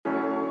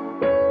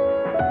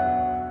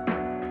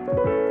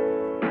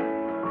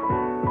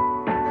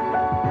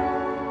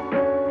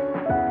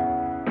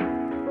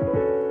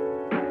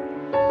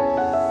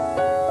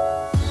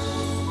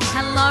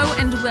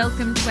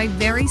welcome to a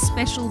very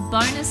special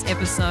bonus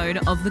episode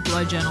of the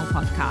Glow Journal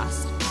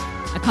podcast,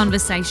 a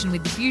conversation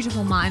with the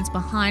beautiful minds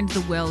behind the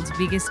world's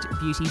biggest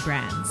beauty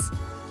brands.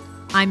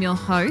 I'm your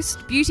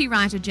host, beauty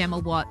writer Gemma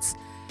Watts,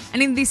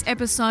 and in this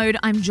episode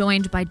I'm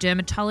joined by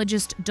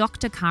dermatologist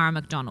Dr. Cara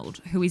McDonald,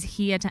 who is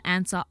here to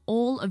answer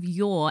all of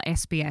your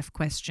SPF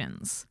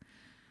questions.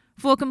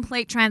 For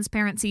complete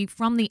transparency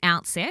from the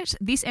outset,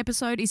 this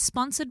episode is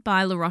sponsored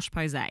by La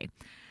Roche-Posay.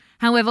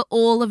 However,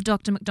 all of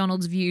Dr.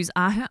 McDonald's views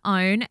are her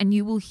own, and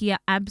you will hear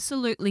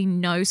absolutely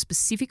no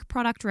specific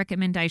product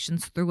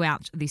recommendations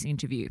throughout this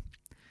interview.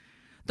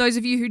 Those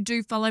of you who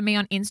do follow me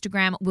on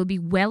Instagram will be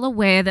well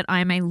aware that I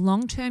am a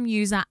long-term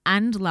user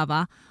and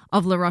lover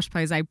of La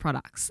Roche-Posay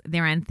products,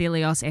 their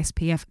Anthelios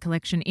SPF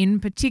collection in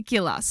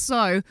particular.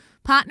 So,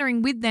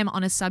 partnering with them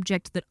on a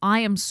subject that I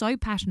am so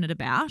passionate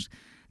about,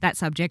 that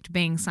subject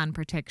being sun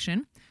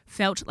protection,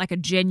 felt like a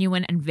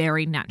genuine and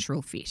very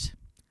natural fit.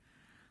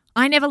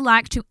 I never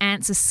like to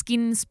answer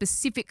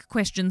skin-specific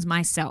questions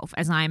myself,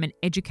 as I am an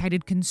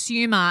educated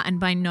consumer and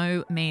by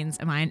no means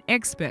am I an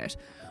expert,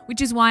 which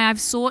is why I've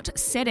sought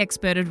said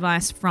expert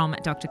advice from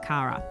Dr.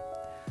 Cara.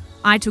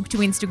 I took to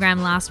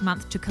Instagram last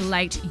month to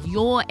collate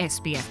your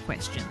SPF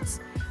questions,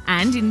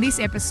 and in this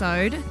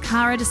episode,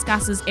 Cara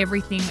discusses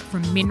everything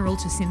from mineral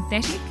to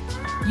synthetic,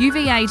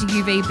 UVA to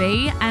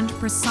UVB, and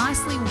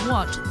precisely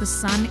what the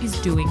sun is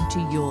doing to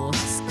your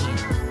skin.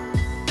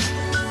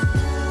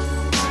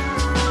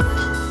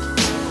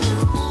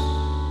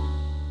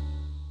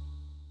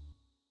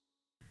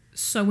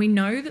 So we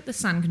know that the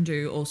sun can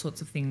do all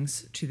sorts of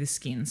things to the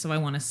skin. So I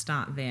want to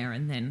start there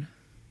and then,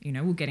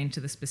 we'll get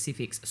into the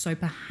specifics. So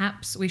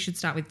perhaps we should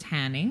start with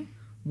tanning.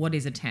 What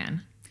is a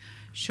tan?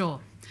 Sure.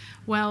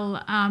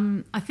 Well,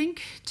 I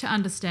think to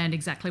understand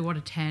exactly what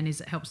a tan is,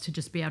 it helps to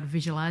just be able to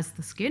visualise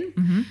the skin.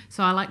 Mm-hmm.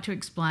 So I like to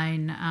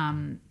explain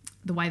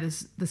the way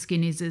the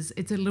skin is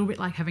it's a little bit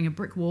like having a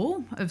brick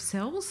wall of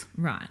cells.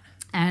 Right.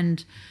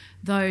 And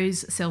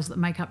those cells that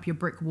make up your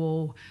brick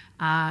wall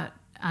are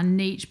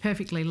neat,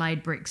 perfectly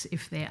laid bricks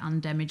if they're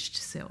undamaged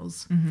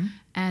cells. Mm-hmm.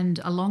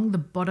 And along the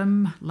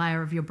bottom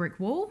layer of your brick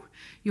wall,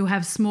 you'll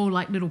have small,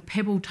 like little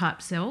pebble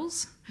type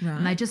cells. Right.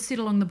 And they just sit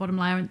along the bottom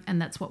layer,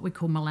 and that's what we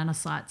call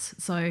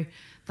melanocytes. So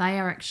they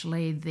are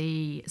actually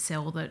the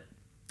cell that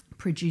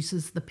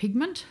produces the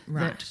pigment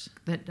that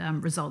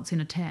results in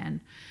a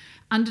tan.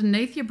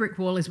 Underneath your brick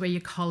wall is where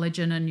your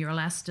collagen and your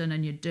elastin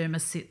and your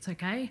dermis sits,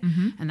 okay?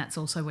 Mm-hmm. And that's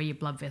also where your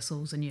blood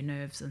vessels and your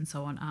nerves and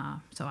so on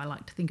are. So I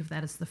like to think of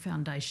that as the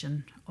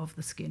foundation of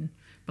the skin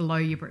below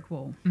your brick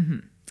wall. Mm-hmm.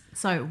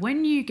 So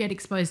when you get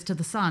exposed to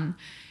the sun,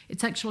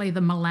 it's actually the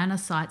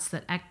melanocytes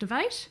that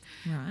activate.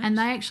 Right. And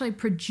they actually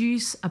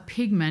produce a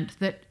pigment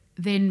that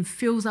then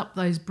fills up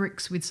those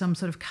bricks with some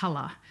sort of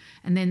colour.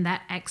 And then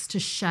that acts to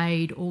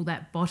shade all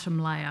that bottom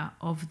layer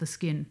of the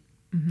skin.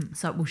 Mm-hmm.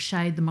 So it will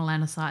shade the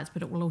melanocytes,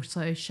 but it will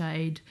also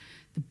shade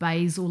the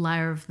basal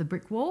layer of the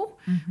brick wall,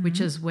 mm-hmm.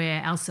 which is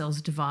where our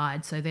cells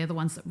divide. So they're the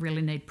ones that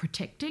really need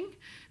protecting,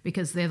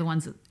 because they're the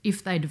ones that,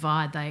 if they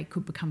divide, they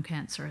could become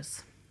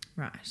cancerous.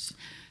 Right.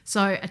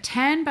 So a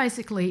tan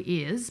basically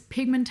is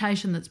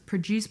pigmentation that's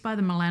produced by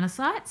the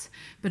melanocytes,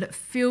 but it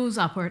fills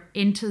up or it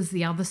enters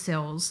the other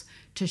cells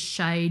to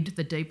shade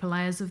the deeper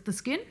layers of the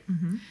skin.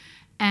 Mm-hmm.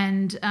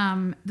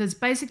 And there's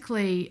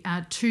basically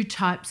two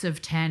types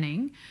of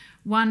tanning.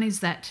 One is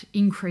that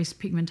increased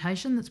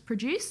pigmentation that's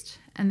produced,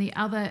 and the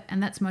other,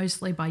 and that's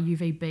mostly by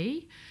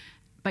UVB.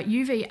 But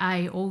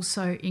UVA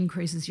also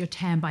increases your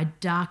tan by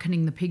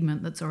darkening the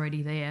pigment that's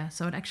already there.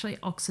 So it actually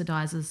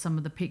oxidizes some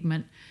of the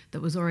pigment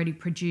that was already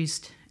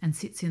produced and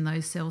sits in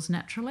those cells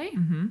naturally,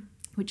 Mm-hmm.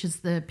 which is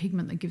the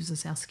pigment that gives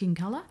us our skin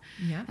colour.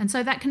 Yeah. And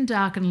so that can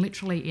darken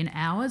literally in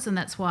hours, and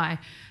that's why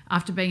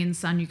after being in the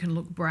sun you can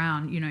look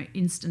brown,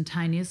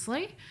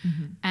 instantaneously.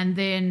 Mm-hmm. And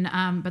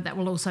then, but that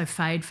will also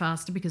fade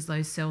faster because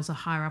those cells are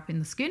higher up in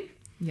the skin.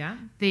 Yeah.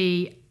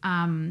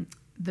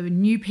 The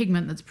new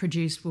pigment that's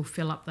produced will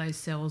fill up those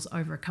cells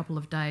over a couple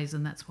of days,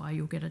 and that's why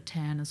you'll get a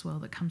tan as well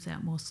that comes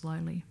out more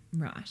slowly.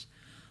 Right.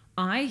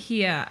 I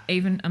hear,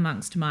 even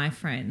amongst my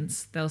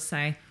friends, they'll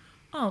say,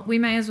 oh, we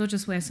may as well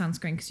just wear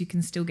sunscreen because you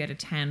can still get a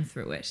tan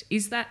through it.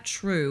 Is that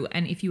true?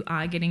 And if you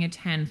are getting a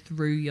tan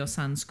through your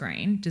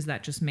sunscreen, does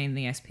that just mean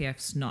the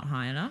SPF's not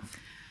high enough?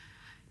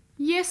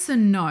 Yes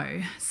and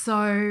no.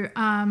 So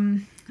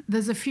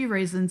there's a few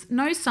reasons.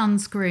 No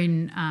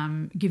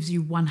sunscreen gives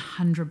you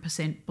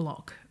 100%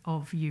 block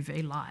of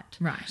UV light.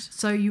 Right.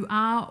 So you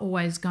are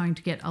always going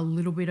to get a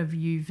little bit of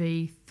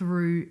UV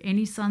through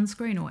any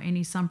sunscreen or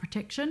any sun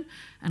protection,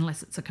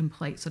 unless it's a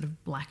complete sort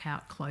of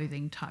blackout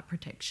clothing type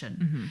protection.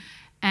 Mm-hmm.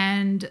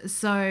 And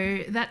so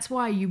that's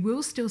why you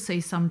will still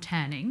see some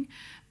tanning.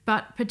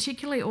 But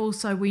particularly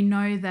also we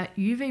know that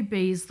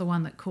UVB is the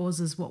one that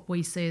causes what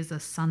we see as a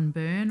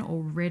sunburn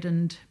or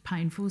reddened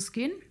painful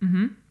skin,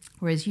 Mm-hmm.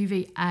 whereas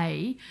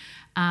UVA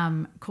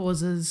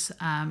causes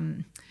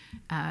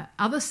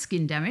other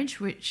skin damage,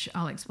 which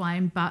I'll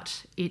explain,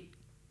 but it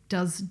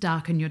does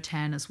darken your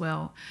tan as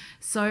well.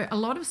 So a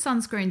lot of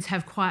sunscreens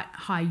have quite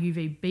high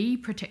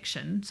UVB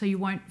protection, so you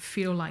won't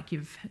feel like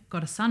you've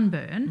got a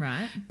sunburn.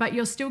 Right. But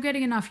you're still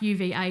getting enough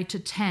UVA to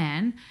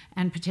tan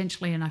and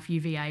potentially enough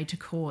UVA to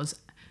cause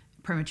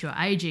premature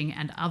aging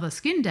and other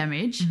skin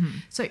damage.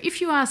 So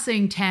if you are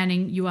seeing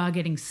tanning, you are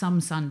getting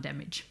some sun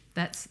damage.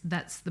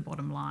 That's the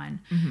bottom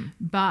line.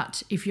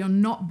 But if you're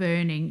not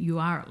burning, you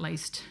are at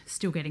least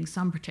still getting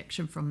some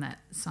protection from that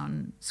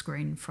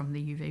sunscreen from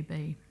the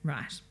UVB.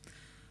 Right.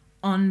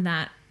 On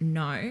that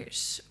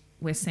note,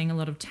 we're seeing a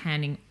lot of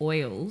tanning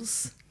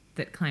oils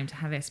that claim to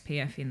have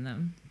SPF in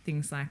them.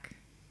 Things like,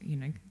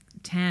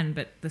 tan,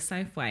 but the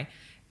safe way.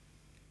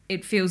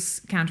 It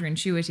feels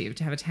counterintuitive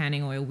to have a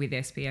tanning oil with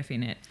SPF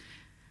in it.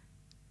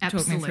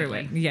 Absolutely. Talk me through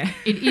it. Yeah.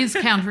 It is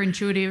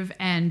counterintuitive,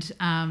 and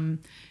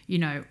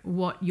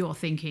what you're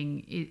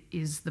thinking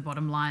is the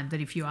bottom line,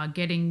 that if you are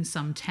getting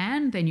some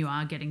tan, then you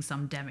are getting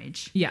some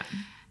damage. Yeah.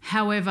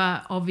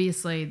 However,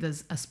 obviously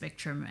there's a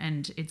spectrum,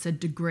 and it's a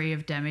degree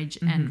of damage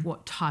and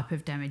what type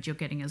of damage you're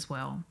getting as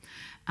well.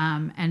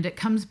 And it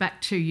comes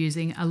back to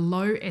using a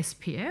low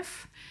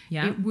SPF.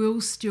 Yeah. It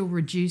will still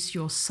reduce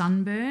your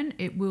sunburn.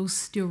 It will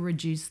still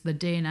reduce the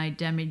DNA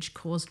damage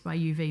caused by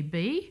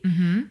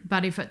UVB.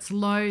 But if it's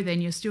low,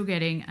 then you're still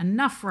getting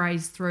enough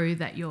rays through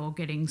that you're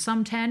getting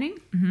some tanning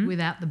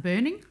without the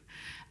burning.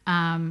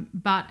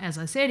 But as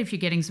I said, if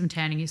you're getting some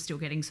tanning, you're still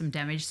getting some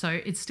damage.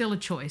 So it's still a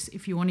choice.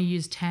 If you want to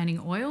use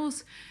tanning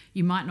oils,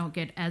 you might not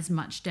get as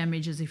much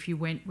damage as if you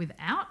went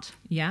without.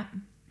 Yeah.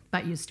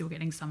 But you're still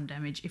getting some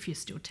damage if you're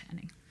still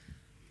tanning.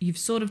 You've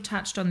sort of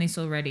touched on this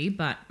already,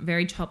 but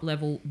very top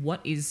level, what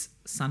is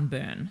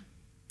sunburn?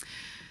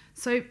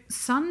 So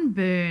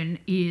sunburn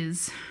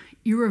is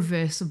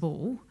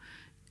irreversible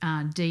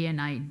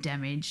DNA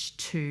damage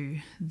to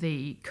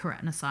the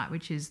keratinocyte,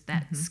 which is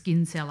that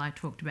skin cell I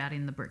talked about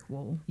in the brick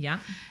wall. Yeah.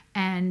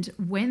 And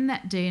when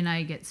that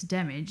DNA gets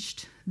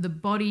damaged, the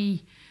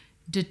body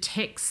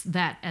detects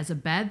that as a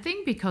bad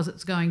thing because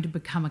it's going to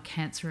become a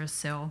cancerous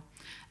cell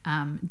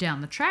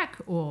down the track,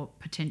 or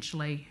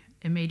potentially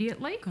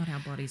immediately. God, our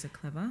bodies are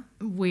clever.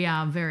 We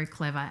are very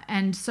clever.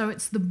 And so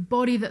it's the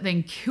body that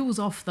then kills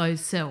off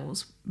those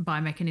cells by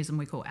a mechanism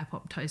we call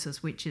apoptosis,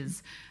 which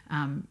is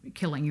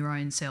killing your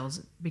own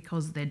cells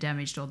because they're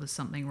damaged or there's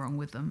something wrong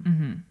with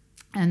them.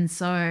 And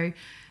so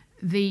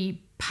the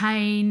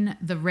pain,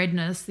 the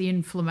redness, the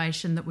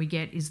inflammation that we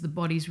get is the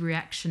body's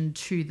reaction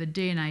to the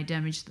DNA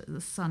damage that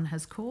the sun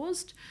has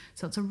caused.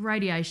 So it's a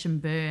radiation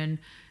burn,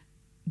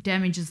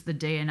 damages the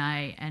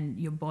DNA, and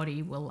your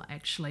body will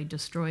actually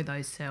destroy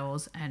those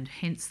cells, and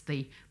hence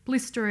the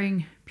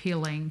blistering,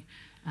 peeling,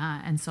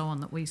 and so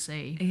on that we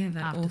see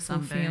that after awful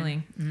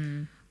sunburn.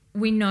 feeling.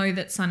 We know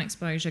that sun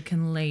exposure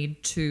can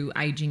lead to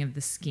aging of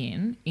the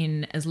skin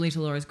in as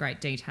little or as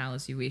great detail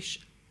as you wish.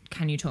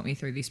 Can you talk me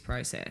through this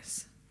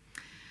process?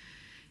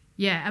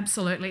 Yeah,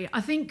 absolutely.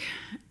 I think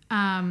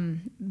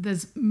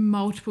there's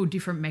multiple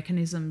different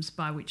mechanisms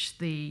by which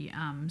the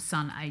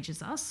sun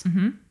ages us.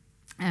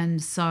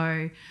 And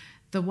so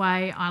the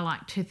way I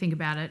like to think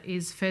about it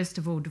is, first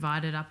of all,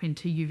 divided up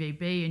into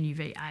UVB and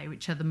UVA,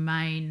 which are the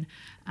main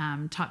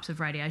types of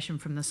radiation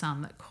from the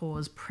sun that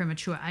cause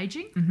premature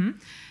aging.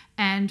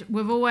 And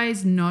we've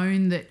always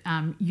known that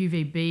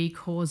UVB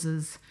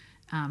causes,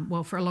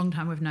 for a long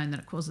time we've known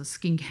that it causes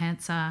skin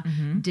cancer,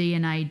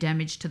 DNA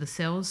damage to the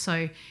cells.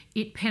 So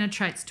it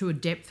penetrates to a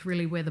depth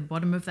really where the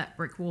bottom of that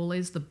brick wall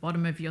is, the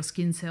bottom of your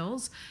skin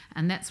cells,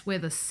 and that's where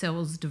the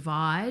cells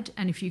divide.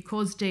 And if you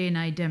cause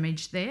DNA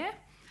damage there,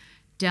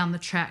 down the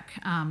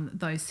track,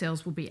 those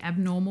cells will be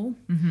abnormal.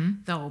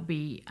 They'll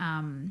be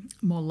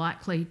more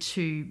likely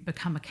to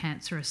become a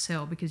cancerous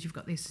cell because you've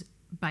got this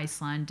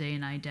baseline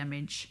DNA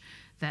damage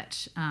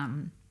that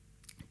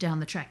down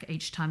the track,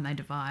 each time they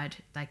divide,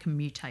 they can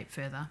mutate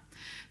further.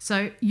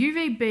 So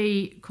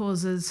UVB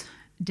causes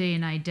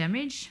DNA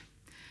damage,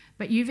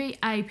 but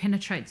UVA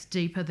penetrates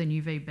deeper than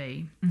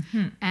UVB.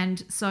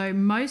 And so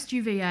most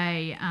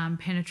UVA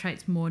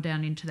penetrates more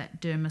down into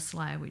that dermis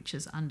layer, which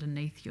is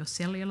underneath your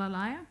cellular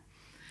layer.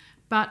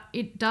 But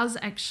it does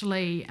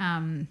actually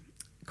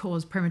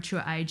cause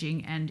premature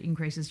aging and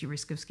increases your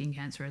risk of skin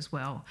cancer as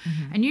well.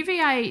 And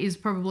UVA is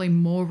probably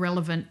more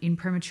relevant in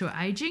premature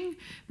aging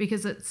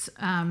because it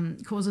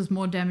causes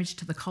more damage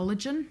to the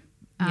collagen.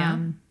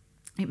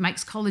 It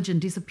makes collagen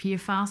disappear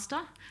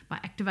faster by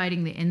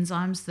activating the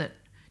enzymes that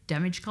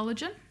damage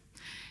collagen.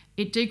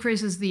 It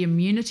decreases the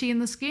immunity in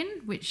the skin,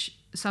 which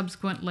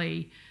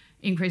subsequently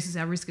increases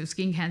our risk of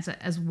skin cancer,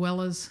 as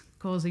well as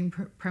causing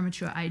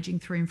premature aging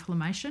through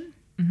inflammation.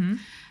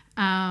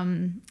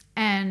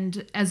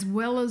 And as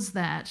well as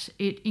that,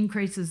 it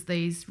increases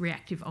these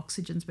reactive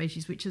oxygen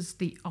species, which is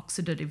the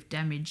oxidative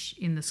damage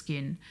in the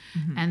skin.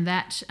 And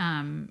that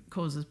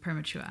causes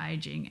premature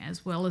aging,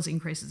 as well as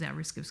increases our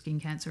risk of skin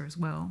cancer as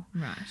well.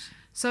 Right.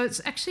 So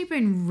it's actually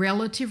been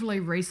relatively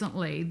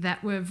recently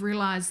that we've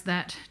realised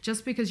that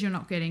just because you're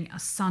not getting a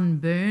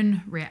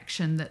sunburn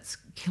reaction that's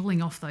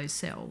killing off those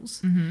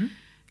cells,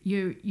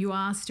 you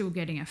are still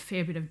getting a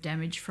fair bit of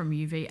damage from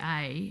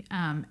UVA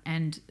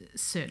and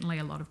certainly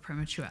a lot of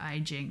premature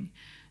aging.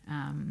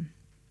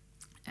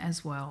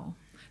 as well.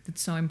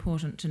 That's so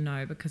important to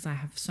know, because I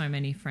have so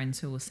many friends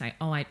who will say,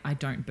 oh, I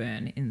don't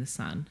burn in the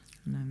sun.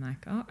 And I'm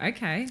like, oh,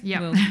 okay.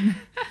 Yep. Well,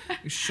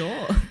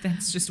 sure.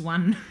 That's just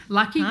one.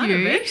 Lucky part you.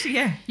 of it.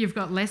 Yeah. You've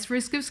got less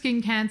risk of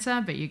skin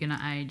cancer, but you're going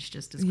to age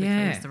just as quickly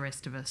as the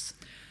rest of us.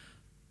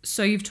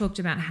 So you've talked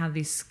about how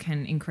this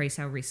can increase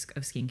our risk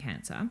of skin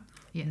cancer.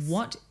 Yes.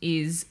 What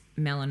is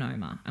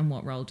melanoma, and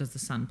what role does the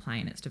sun play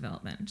in its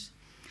development?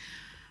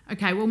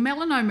 Okay, well,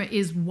 melanoma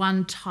is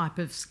one type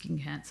of skin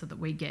cancer that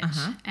we get.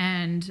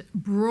 And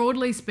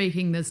broadly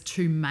speaking, there's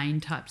two main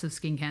types of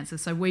skin cancer.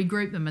 So we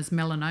group them as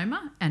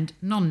melanoma and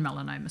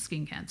non-melanoma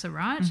skin cancer,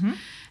 right?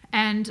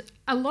 And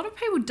a lot of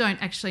people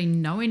don't actually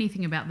know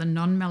anything about the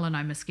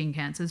non-melanoma skin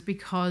cancers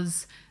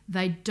because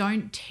they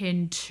don't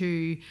tend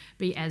to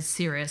be as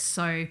serious.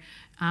 So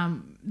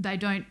they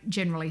don't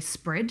generally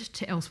spread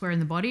to elsewhere in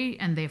the body,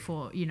 and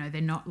therefore,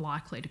 they're not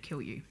likely to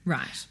kill you.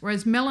 Right.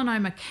 Whereas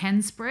melanoma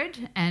can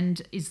spread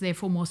and is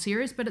therefore more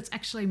serious, but it's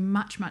actually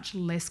much, much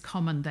less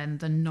common than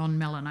the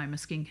non-melanoma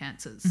skin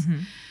cancers.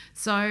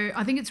 So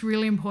I think it's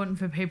really important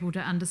for people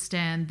to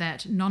understand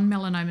that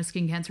non-melanoma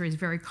skin cancer is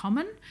very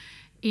common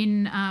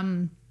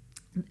in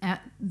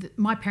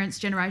my parents'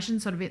 generation,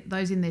 sort of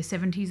those in their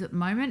 70s at the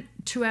moment.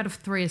 2 out of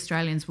 3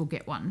 Australians will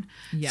get one.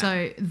 Yeah.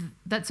 So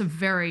that's a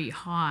very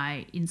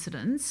high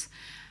incidence,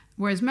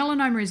 whereas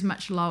melanoma is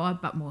much lower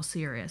but more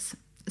serious.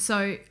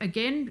 So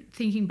again,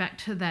 thinking back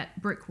to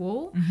that brick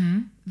wall,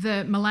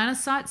 the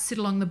melanocytes sit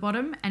along the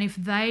bottom, and if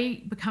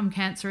they become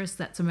cancerous,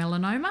 that's a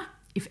melanoma.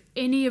 If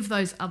any of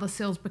those other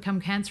cells become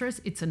cancerous,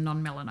 it's a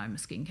non-melanoma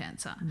skin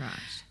cancer.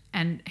 Right.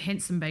 And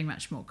hence them being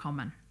much more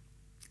common.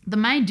 The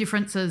main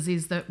differences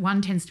is that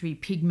one tends to be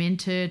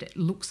pigmented, it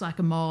looks like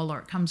a mole, or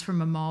it comes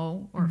from a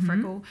mole or a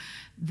freckle.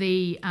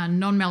 The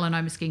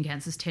non-melanoma skin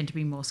cancers tend to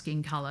be more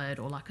skin coloured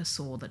or like a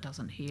sore that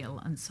doesn't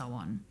heal, and so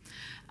on.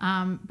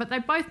 But they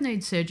both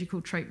need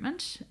surgical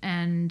treatment,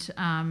 and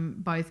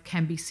both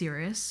can be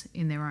serious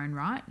in their own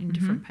right in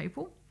different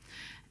people.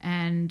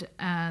 And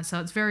so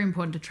it's very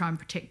important to try and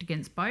protect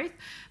against both.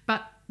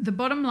 But the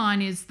bottom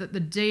line is that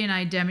the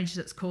DNA damage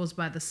that's caused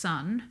by the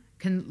sun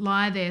can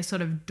lie there sort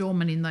of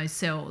dormant in those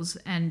cells.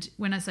 And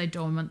when I say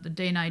dormant, the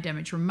DNA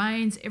damage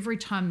remains. Every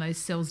time those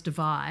cells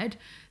divide,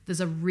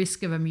 there's a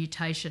risk of a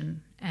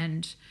mutation.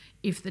 And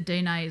if the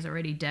DNA is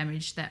already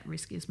damaged, that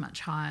risk is much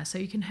higher. So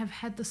you can have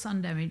had the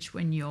sun damage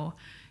when you're,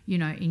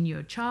 in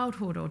your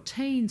childhood or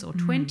teens or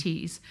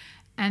 20s.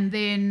 And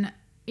then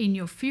in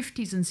your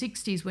 50s and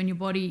 60s, when your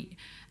body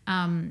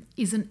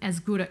isn't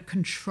as good at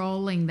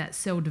controlling that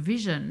cell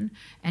division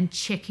and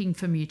checking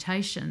for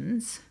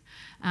mutations,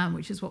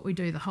 which is what we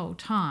do the whole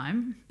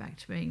time, back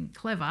to being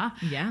clever.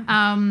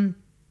 Yeah.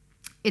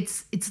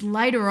 It's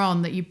later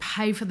on that you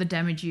pay for the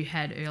damage you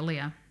had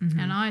earlier.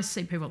 And I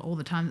see people all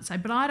the time that say,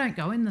 but I don't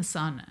go in the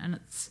sun. And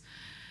it's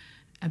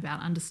about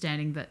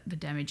understanding that the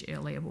damage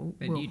earlier will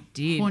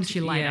haunt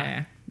you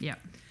later. Yeah.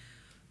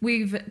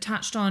 We've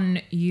touched on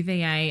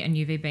UVA and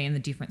UVB and the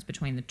difference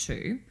between the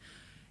two.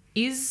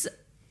 Is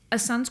a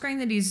sunscreen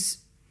that is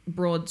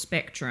broad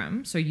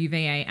spectrum, so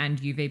UVA and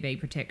UVB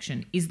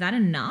protection, is that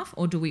enough,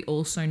 or do we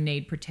also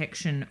need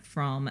protection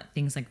from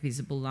things like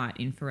visible light,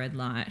 infrared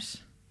light,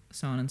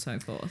 so on and so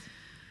forth?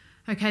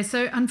 Okay,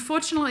 so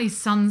unfortunately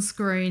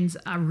sunscreens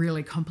are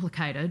really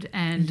complicated,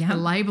 and the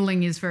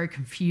labelling is very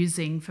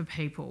confusing for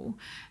people,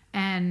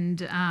 and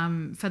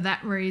for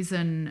that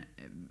reason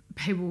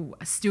people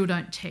still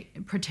don't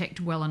protect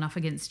well enough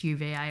against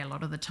UVA a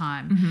lot of the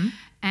time.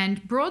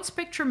 And broad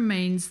spectrum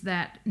means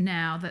that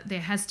now that there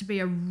has to be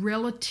a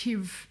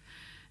relative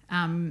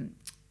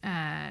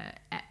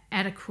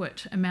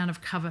adequate amount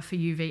of cover for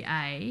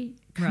UVA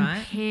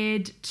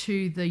compared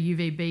to the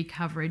UVB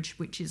coverage,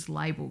 which is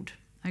labelled,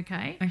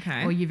 okay,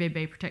 or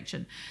UVB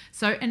protection.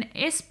 So an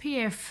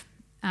SPF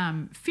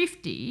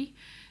 50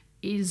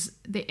 is,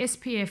 the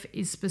SPF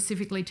is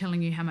specifically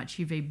telling you how much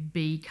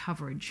UVB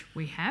coverage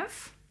we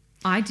have.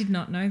 I did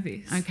not know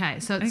this.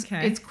 Okay, so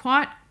it's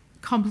quite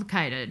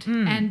complicated.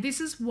 And this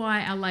is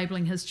why our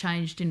labelling has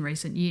changed in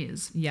recent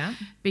years. Yeah.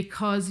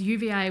 Because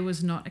UVA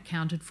was not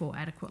accounted for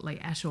adequately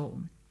at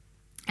all.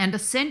 And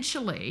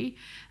essentially,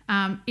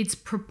 it's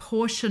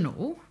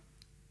proportional.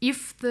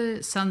 If the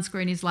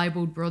sunscreen is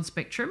labelled broad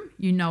spectrum,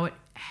 you know it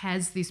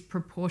has this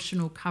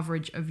proportional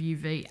coverage of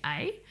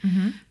UVA,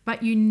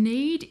 but you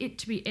need it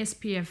to be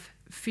SPF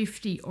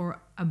 50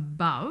 or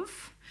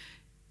above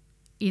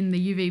in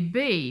the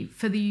UVB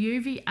for the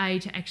UVA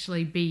to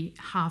actually be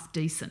half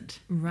decent.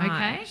 Right.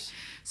 Okay?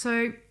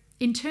 So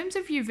in terms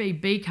of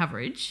UVB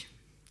coverage,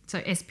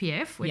 so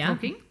SPF, we're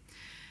talking,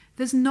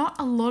 there's not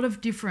a lot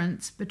of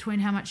difference between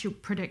how much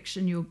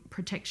protection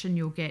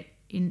you'll get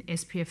in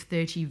SPF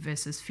 30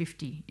 versus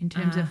 50 in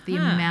terms of the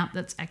amount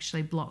that's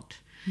actually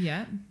blocked.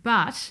 Yeah.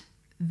 But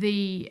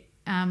the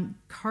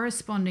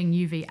corresponding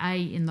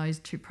UVA in those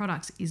two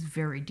products is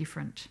very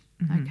different.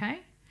 Okay?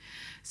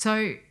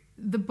 So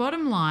the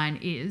bottom line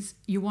is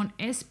you want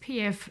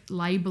SPF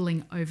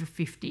labelling over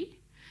 50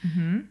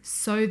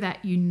 so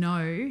that you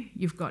know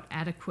you've got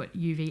adequate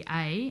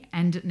UVA,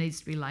 and it needs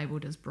to be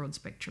labelled as broad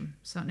spectrum.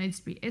 So it needs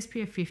to be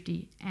SPF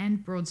 50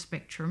 and broad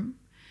spectrum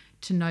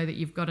to know that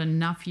you've got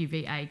enough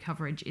UVA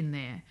coverage in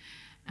there.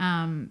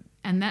 And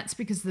that's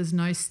because there's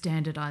no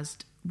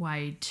standardised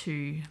way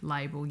to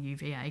label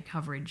UVA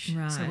coverage.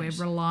 Right. So we're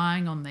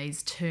relying on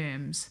these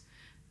terms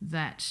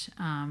that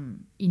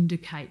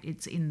indicate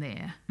it's in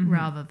there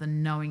rather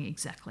than knowing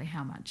exactly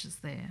how much is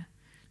there.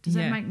 Does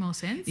that make more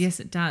sense? Yes,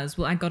 it does.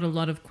 Well, I got a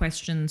lot of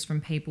questions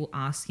from people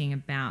asking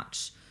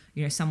about,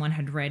 you know, someone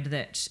had read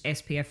that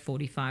SPF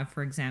 45,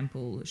 for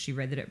example, she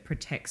read that it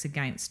protects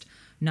against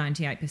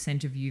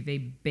 98% of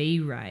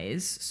UVB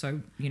rays.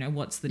 So, you know,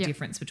 what's the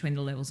difference between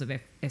the levels of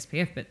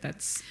SPF? But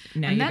that's,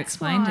 now you've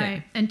explained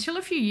it. Until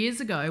a few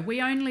years ago,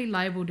 we only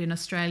labelled in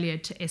Australia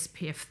to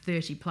SPF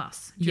 30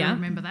 plus. Do you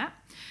remember that?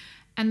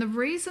 And the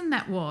reason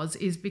that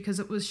is because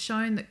it was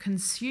shown that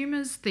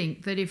consumers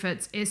think that if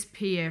it's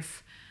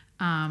SPF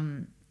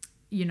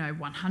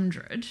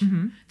 100,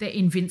 they're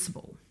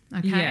invincible.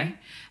 Okay. Yeah.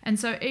 And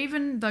so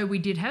even though we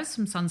did have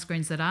some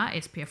sunscreens that are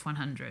SPF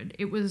 100,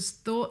 it was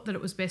thought that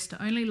it was best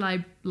to only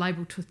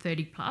label to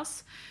 30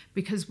 plus,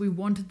 because we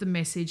wanted the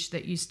message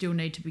that you still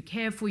need to be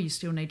careful, you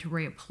still need to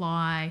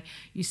reapply,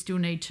 you still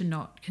need to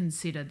not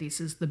consider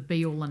this as the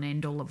be all and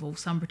end all of all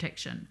sun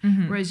protection.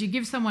 Whereas you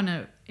give someone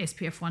a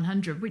SPF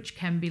 100, which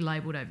can be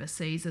labelled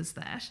overseas as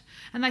that,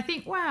 and they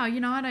think, wow,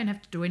 you know, I don't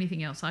have to do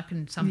anything else. I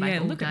can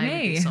sunbathe all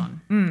day with this on.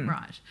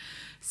 Right.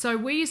 So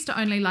we used to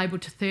only label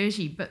to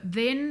 30, but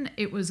then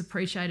it was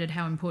appreciated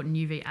how important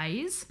UVA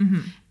is.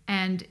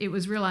 And it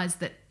was realised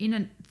that in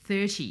a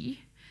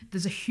 30,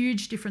 there's a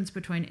huge difference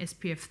between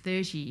SPF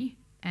 30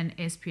 and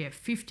SPF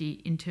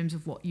 50 in terms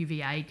of what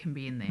UVA can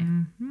be in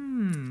there.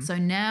 So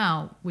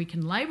now we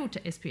can label to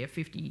SPF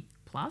 50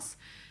 plus,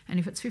 and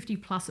if it's 50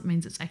 plus, it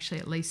means it's actually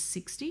at least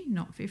 60,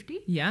 not 50.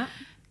 Yeah.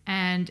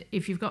 And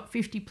if you've got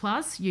 50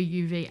 plus, your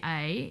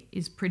UVA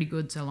is pretty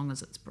good so long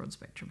as it's broad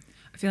spectrum.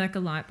 I feel like a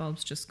light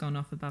bulb's just gone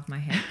off above my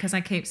head, because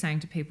I keep saying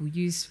to people,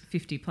 use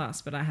 50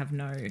 plus, but I have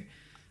no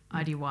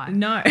idea why.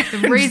 No.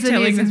 The reason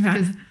is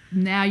because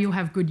now you'll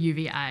have good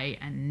UVA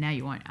and now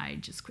you won't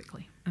age as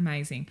quickly.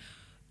 Amazing.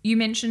 You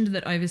mentioned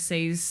that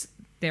overseas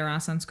there are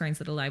sunscreens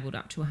that are labelled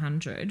up to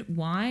 100.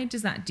 Why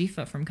does that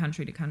differ from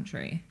country to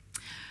country?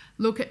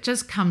 Look, it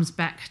just comes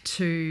back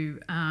to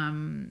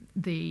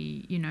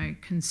the,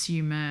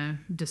 consumer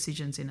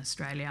decisions in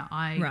Australia.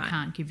 I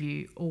can't give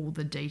you all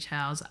the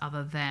details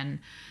other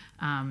than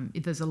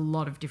there's a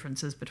lot of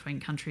differences between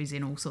countries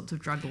in all sorts of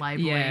drug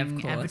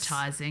labelling,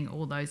 advertising,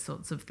 all those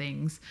sorts of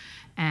things.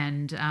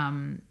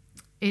 And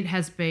it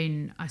has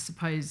been, I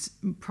suppose,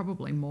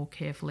 probably more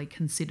carefully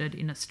considered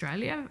in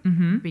Australia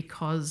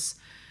because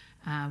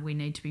we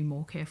need to be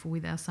more careful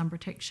with our sun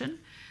protection.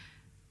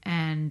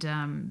 And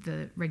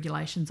the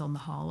regulations on the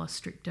whole are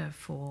stricter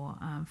for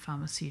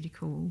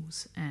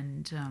pharmaceuticals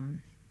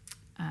and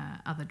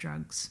other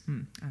drugs.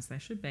 As they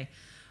should be.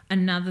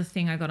 Another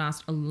thing I got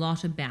asked a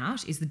lot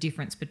about is the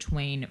difference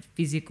between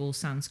physical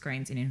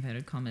sunscreens, in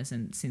inverted commas,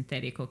 and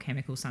synthetic or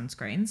chemical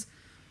sunscreens.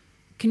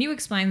 Can you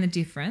explain the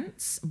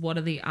difference? What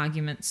are the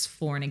arguments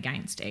for and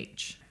against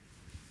each?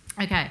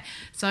 Okay,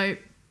 so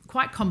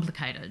quite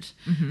complicated.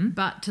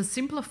 But to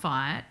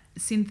simplify it,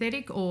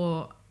 synthetic,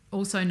 or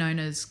also known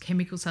as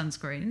chemical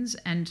sunscreens,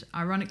 and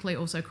ironically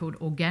also called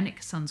organic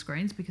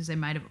sunscreens because they're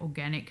made of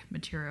organic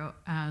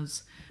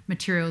materials,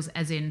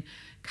 as in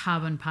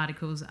carbon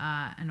particles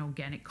are an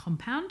organic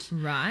compound.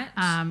 Right.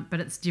 But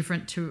it's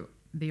different to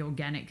the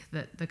organic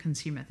that the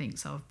consumer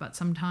thinks of. But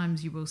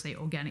sometimes you will see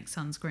organic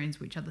sunscreens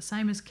which are the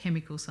same as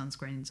chemical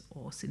sunscreens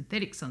or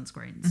synthetic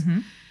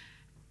sunscreens.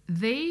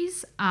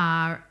 These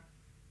are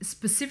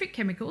specific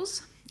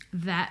chemicals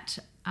that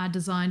are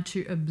designed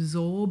to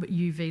absorb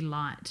UV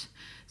light.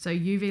 So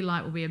UV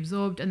light will be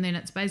absorbed and then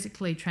it's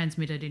basically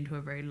transmitted into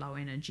a very low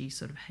energy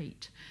sort of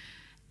heat.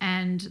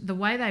 And the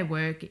way they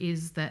work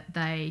is that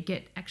they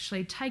get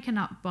actually taken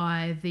up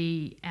by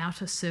the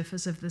outer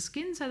surface of the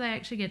skin. So they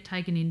actually get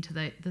taken into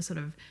the sort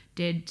of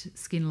dead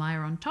skin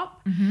layer on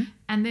top.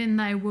 And then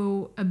they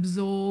will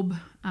absorb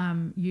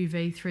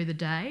UV through the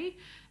day.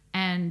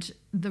 And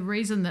the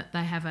reason that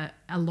they have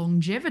a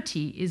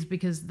longevity is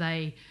because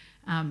they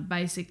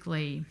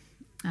basically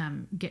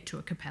get to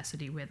a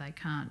capacity where they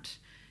can't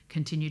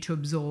continue to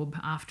absorb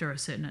after a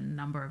certain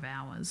number of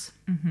hours.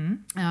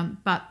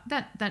 But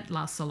that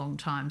lasts a long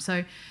time.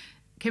 So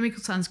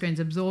chemical sunscreens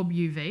absorb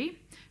UV.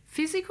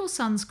 Physical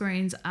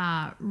sunscreens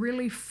are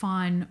really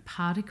fine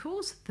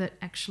particles that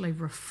actually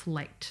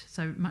reflect.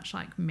 So much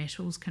like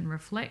metals can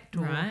reflect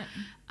or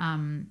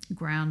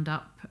ground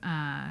up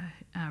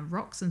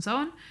rocks and so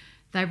on,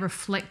 they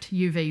reflect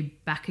UV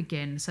back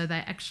again. So they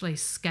actually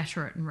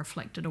scatter it and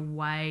reflect it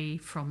away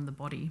from the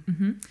body.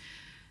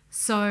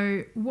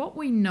 So what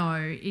we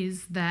know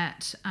is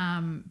that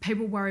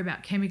people worry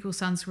about chemical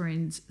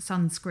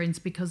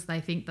sunscreens because they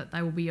think that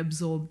they will be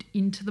absorbed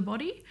into the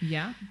body.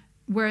 Yeah.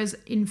 Whereas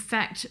in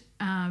fact,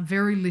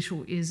 very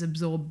little is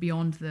absorbed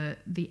beyond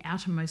the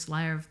outermost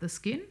layer of the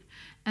skin.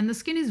 And the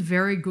skin is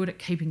very good at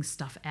keeping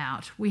stuff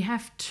out. We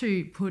have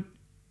to put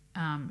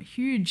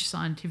huge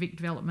scientific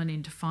development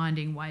into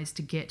finding ways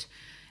to get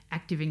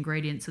active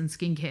ingredients and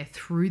skincare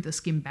through the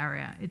skin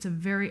barrier. It's a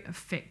very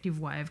effective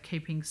way of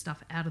keeping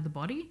stuff out of the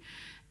body.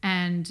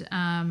 And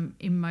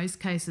in most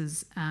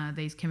cases,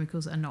 these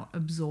chemicals are not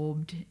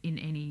absorbed in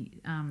any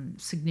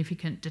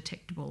significant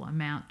detectable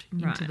amount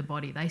into the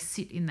body. They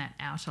sit in that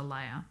outer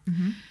layer.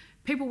 Mm-hmm.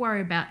 People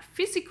worry about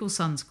physical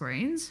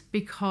sunscreens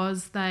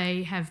because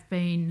they have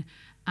been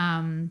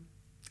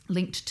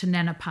linked to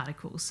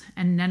nanoparticles.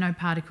 And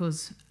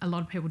nanoparticles, a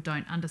lot of people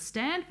don't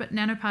understand, but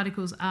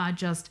nanoparticles are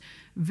just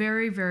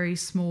very, very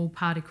small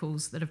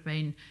particles that have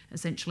been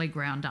essentially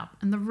ground up.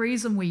 And the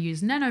reason we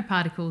use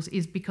nanoparticles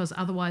is because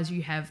otherwise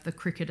you have the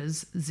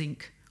cricketer's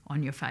zinc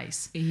on your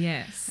face.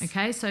 Yes.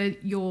 Okay, so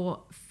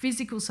your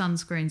physical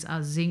sunscreens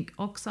are zinc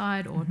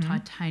oxide or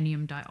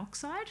titanium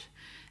dioxide,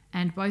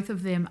 and both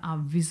of them are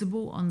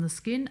visible on the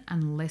skin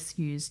unless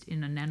used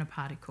in a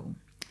nanoparticle.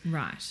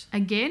 Right.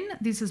 Again,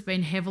 this has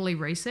been heavily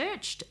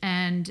researched,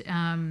 and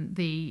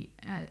the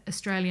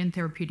Australian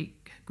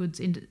Therapeutic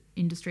Goods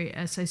Industry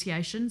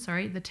Association,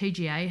 the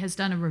TGA, has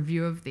done a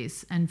review of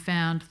this and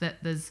found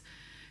that there's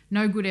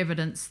no good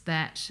evidence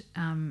that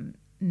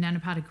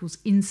nanoparticles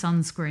in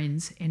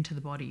sunscreens enter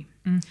the body.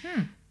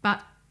 Mm-hmm.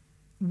 But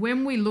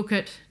when we look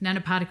at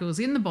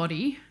nanoparticles in the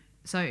body,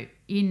 so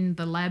in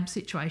the lab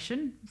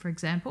situation, for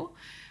example,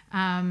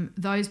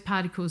 those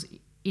particles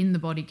in the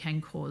body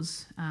can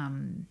cause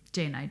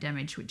DNA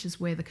damage, which is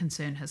where the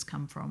concern has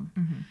come from.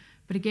 Mm-hmm.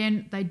 But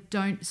again, they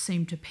don't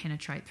seem to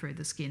penetrate through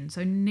the skin.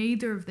 So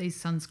neither of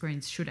these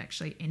sunscreens should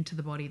actually enter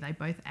the body. They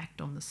both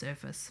act on the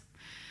surface.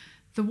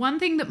 The one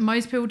thing that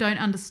most people don't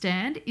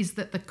understand is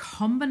that the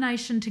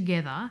combination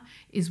together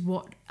is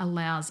what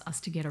allows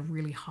us to get a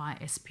really high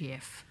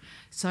SPF.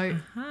 So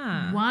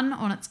one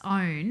on its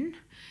own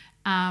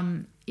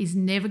is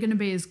never going to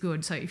be as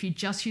good. So if you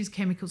just use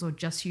chemicals or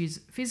just use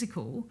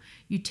physical,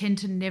 you tend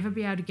to never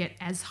be able to get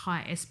as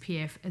high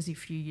SPF as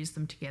if you use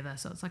them together.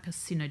 So it's like a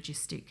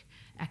synergistic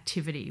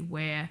activity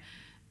where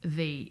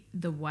the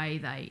way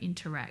they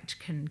interact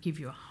can give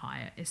you a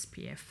higher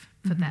SPF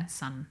for that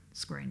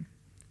sunscreen.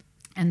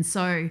 And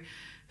so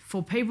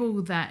for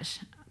people that,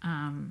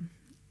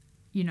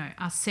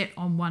 are set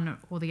on one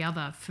or the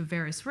other for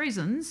various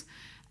reasons,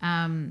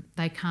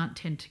 they can't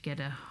tend to get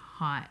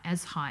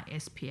as high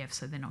SPF,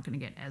 so they're not going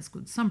to get as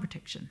good sun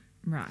protection.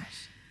 Right.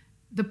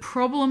 The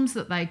problems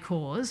that they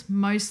cause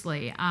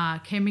mostly are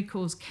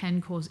chemicals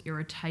can cause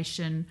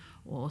irritation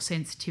or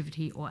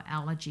sensitivity or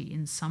allergy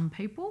in some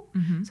people.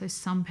 Mm-hmm. So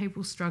some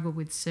people struggle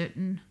with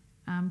certain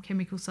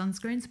chemical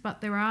sunscreens,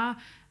 but there are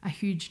a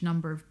huge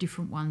number of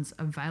different ones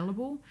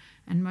available,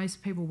 and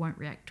most people won't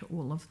react to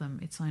all of them.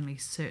 It's only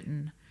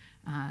certain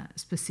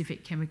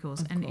specific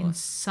chemicals. And in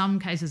some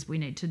cases, we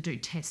need to do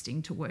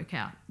testing to work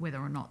out whether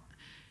or not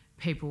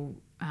people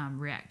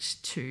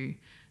react to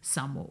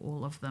some or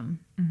all of them.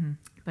 Mm-hmm.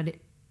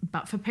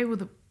 But for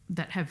people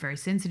that have very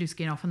sensitive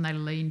skin, often they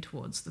lean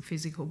towards the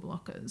physical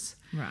blockers,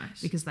 right?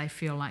 Because they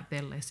feel like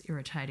they're less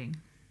irritating.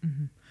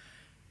 Mm-hmm.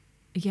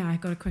 Yeah, I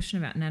got a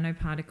question about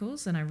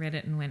nanoparticles, and I read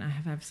it and went, I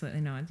have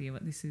absolutely no idea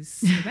what this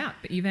is about,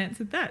 but you've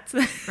answered that. So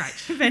great,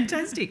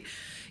 fantastic.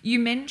 You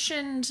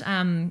mentioned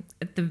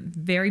at the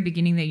very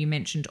beginning there, you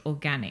mentioned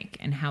organic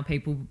and how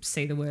people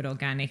see the word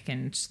organic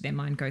and their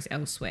mind goes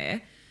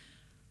elsewhere.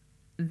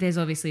 There's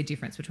obviously a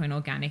difference between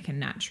organic and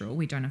natural.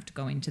 We don't have to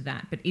go into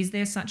that. But is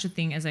there such a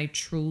thing as a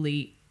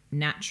truly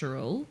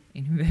natural,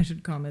 in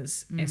inverted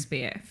commas,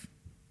 SPF?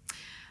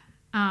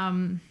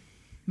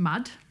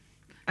 Mud.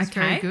 It's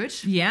okay. Very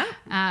good. Yeah.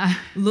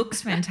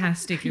 Looks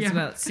fantastic as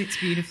well. It sits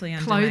beautifully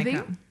under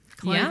makeup.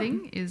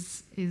 Clothing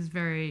is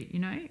very,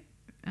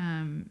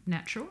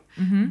 natural.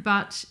 Mm-hmm.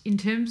 But in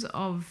terms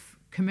of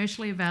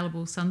commercially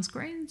available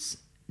sunscreens,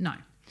 no.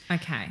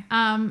 Okay.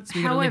 So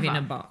we've got to live in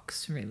a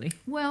box, really.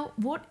 Well,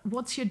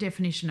 what's your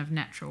definition of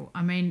natural?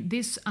 I mean,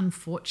 this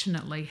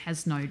unfortunately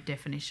has no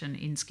definition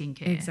in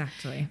skincare.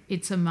 Exactly.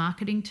 It's a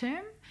marketing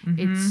term.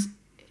 Mm-hmm.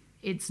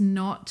 It's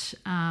not,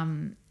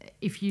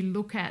 if you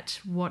look at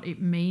what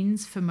it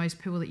means for most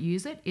people that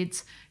use it,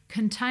 it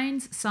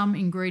contains some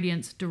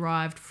ingredients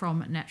derived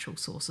from natural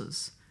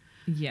sources.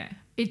 Yeah.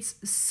 It's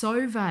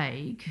so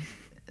vague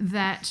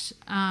that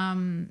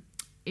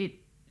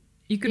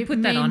you could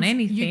put that on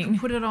anything. You can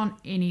put it on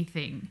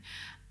anything.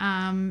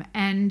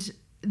 And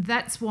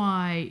that's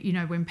why,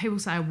 when people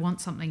say I want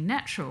something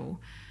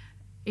natural,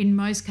 in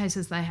most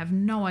cases they have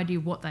no idea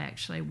what they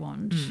actually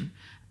want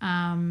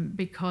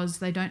because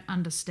they don't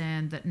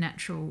understand that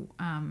natural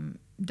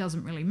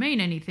doesn't really mean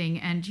anything.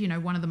 And,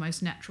 one of the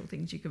most natural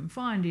things you can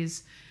find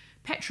is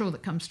petrol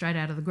that comes straight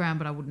out of the ground,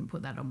 but I wouldn't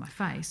put that on my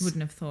face.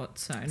 Wouldn't have thought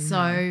so. No.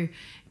 So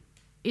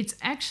it's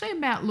actually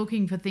about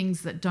looking for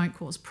things that don't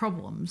cause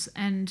problems.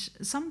 And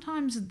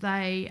sometimes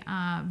they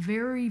are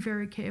very,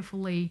 very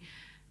carefully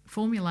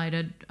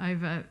formulated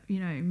over,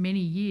 many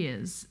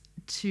years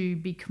to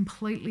be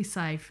completely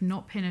safe,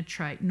 not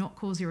penetrate, not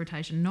cause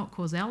irritation, not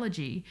cause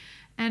allergy.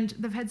 And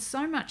they've had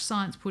so much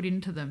science put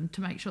into them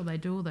to make sure they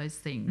do all those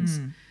things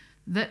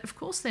that, of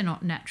course, they're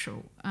not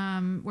natural,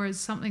 whereas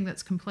something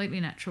that's completely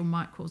natural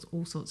might cause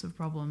all sorts of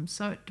problems.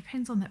 So it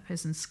depends on that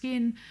person's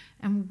skin,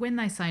 and when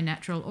they say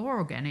natural or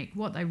organic,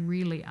 what they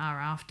really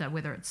are after,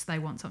 whether it's they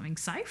want something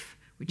safe,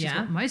 which is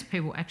what most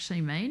people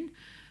actually mean,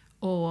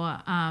 or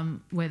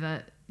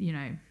whether, you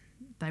know,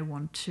 they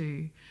want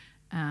to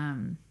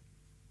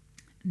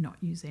not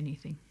use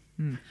anything.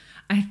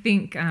 I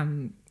think,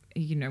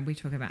 you know, we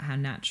talk about how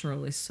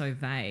natural is so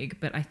vague,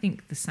 but I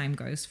think the same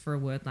goes for a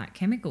word like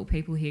chemical.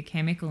 People hear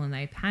chemical and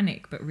they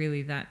panic, but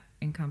really that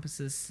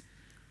encompasses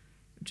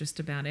just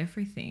about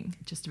everything.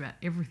 Just about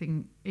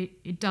everything.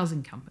 It does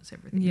encompass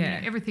everything. Yeah.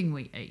 You know, everything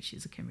we eat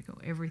is a chemical.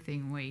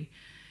 Everything we,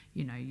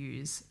 you know,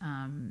 use.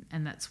 And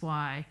that's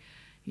why,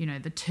 you know,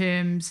 the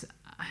terms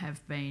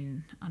have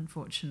been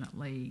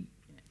unfortunately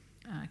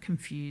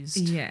confused.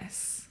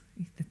 Yes.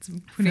 That's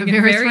putting it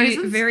various very,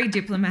 reasons. very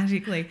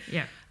diplomatically.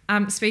 Yeah.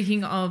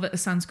 Speaking of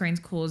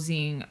sunscreens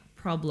causing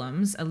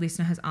problems, a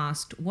listener has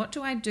asked, what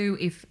do I do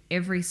if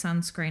every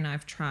sunscreen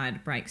I've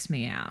tried breaks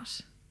me out?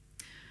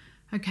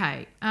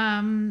 Okay.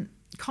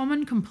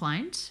 Common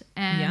complaint,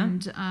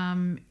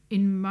 and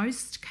in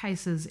most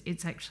cases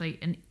it's actually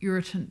an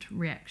irritant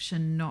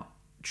reaction, not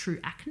true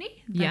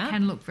acne. They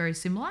can look very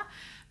similar,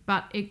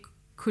 but it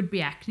could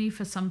be acne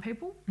for some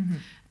people.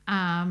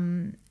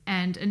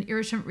 And an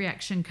irritant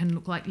reaction can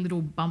look like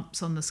little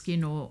bumps on the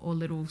skin or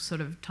little sort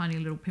of tiny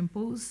little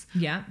pimples,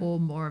 or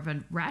more of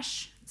a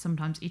rash,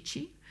 sometimes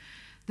itchy.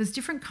 There's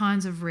different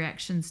kinds of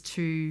reactions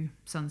to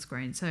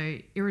sunscreen. So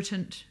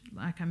irritant,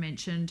 like I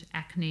mentioned,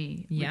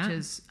 acne, which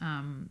is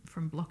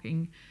from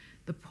blocking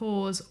the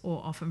pores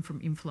or often from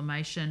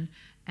inflammation.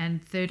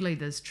 And thirdly,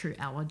 there's true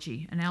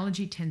allergy. An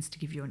allergy tends to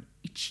give you an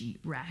itchy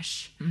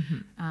rash.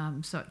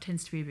 So it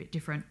tends to be a bit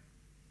different.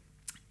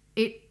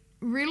 It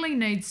really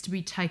needs to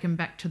be taken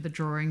back to the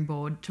drawing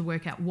board to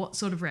work out what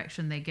sort of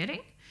reaction they're getting.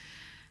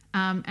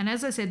 And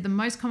as I said, the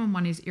most common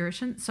one is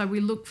irritant. So we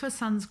look for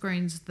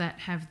sunscreens that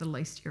have the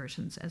least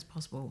irritants as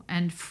possible.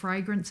 And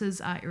fragrances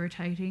are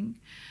irritating.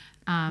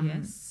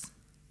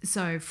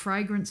 So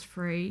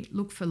fragrance-free,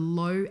 look for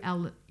low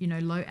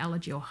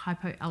allergy or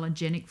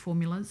hypoallergenic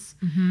formulas.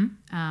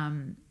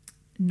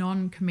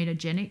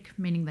 Non-comedogenic,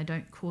 meaning they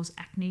don't cause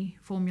acne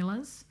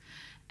formulas.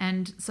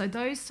 And so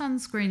those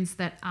sunscreens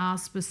that are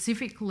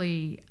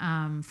specifically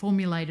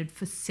formulated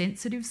for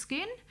sensitive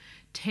skin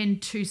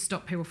tend to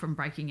stop people from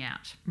breaking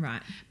out.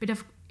 Right. But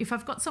if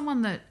I've got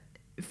someone that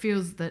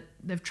feels that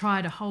they've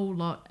tried a whole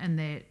lot and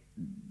they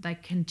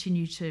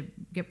continue to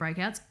get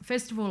breakouts,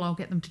 first of all, I'll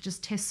get them to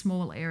just test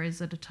small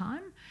areas at a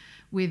time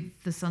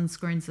with the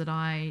sunscreens that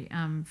I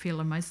feel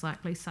are most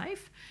likely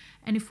safe.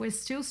 And if we're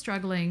still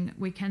struggling,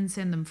 we can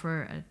send them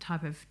for a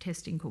type of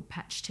testing called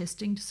patch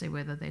testing to see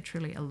whether they're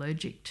truly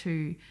allergic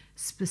to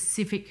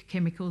specific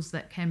chemicals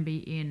that can be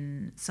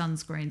in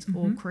sunscreens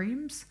or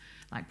creams,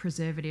 like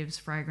preservatives,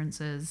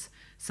 fragrances,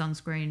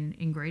 sunscreen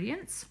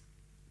ingredients.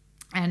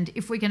 And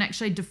if we can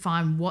actually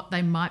define what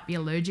they might be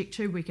allergic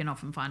to, we can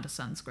often find a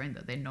sunscreen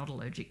that they're not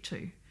allergic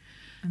to.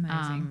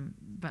 Amazing.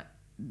 But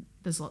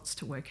there's lots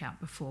to work out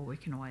before we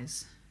can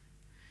always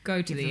go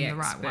to the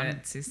right one.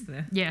 experts is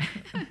the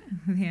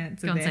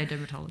answer. Go and say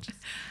dermatologist.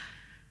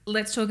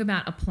 Let's talk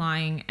about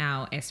applying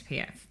our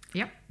SPF.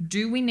 Yep.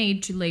 Do we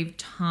need to leave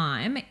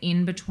time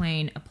in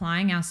between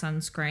applying our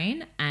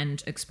sunscreen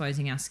and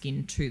exposing our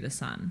skin to the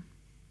sun?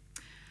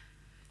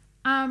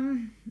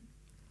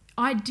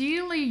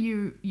 Ideally,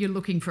 you're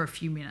looking for a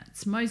few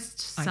minutes. Most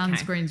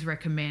sunscreens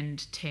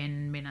recommend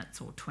 10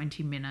 minutes or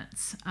 20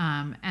 minutes.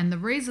 And the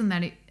reason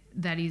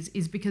that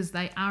is because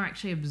they are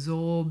actually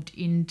absorbed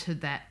into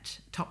that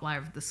top layer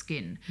of the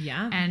skin.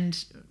 Yeah.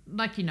 And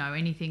like, you know,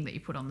 anything that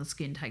you put on the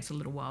skin takes a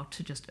little while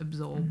to just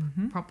absorb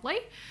properly.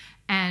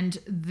 And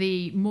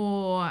the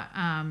more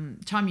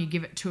time you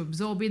give it to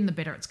absorb in, the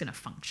better it's going to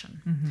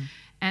function.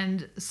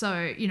 And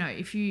so, you know,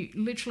 if you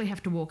literally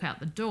have to walk out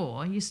the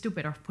door, you're still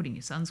better off putting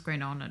your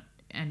sunscreen on it,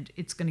 and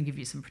it's going to give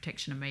you some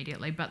protection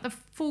immediately. But the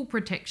full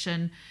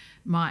protection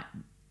might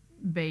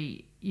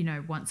be, you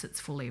know, once it's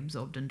fully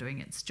absorbed and doing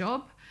its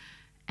job.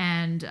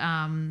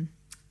 And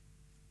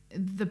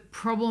the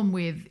problem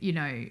with, you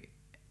know,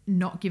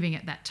 not giving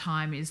it that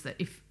time is that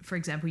if, for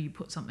example, you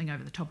put something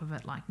over the top of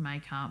it like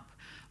makeup,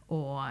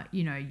 or,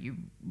 you know, you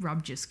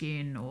rubbed your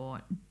skin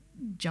or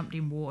jumped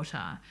in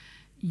water,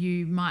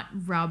 you might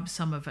rub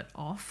some of it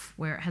off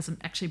where it hasn't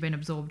actually been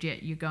absorbed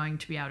yet. You're going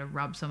to be able to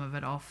rub some of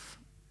it off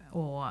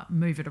or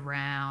move it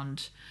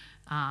around.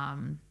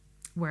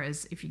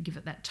 Whereas if you give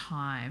it that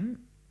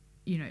time,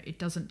 you know, it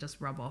doesn't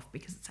just rub off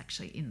because it's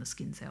actually in the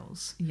skin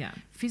cells. Yeah.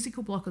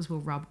 Physical blockers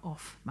will rub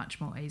off much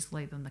more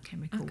easily than the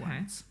chemical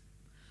ones.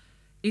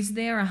 Is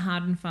there a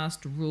hard and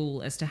fast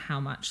rule as to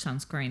how much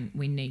sunscreen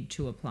we need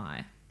to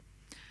apply?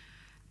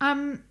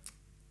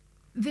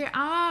 There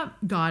are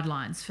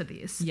guidelines for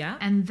this. Yeah.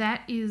 And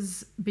that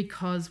is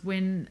because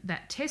when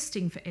that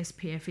testing for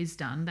SPF is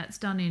done, that's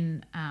done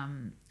in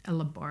a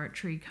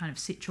laboratory kind of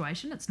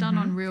situation. It's done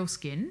on real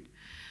skin.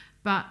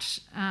 But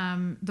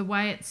the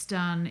way it's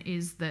done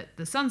is that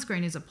the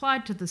sunscreen is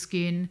applied to the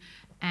skin,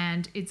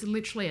 and it's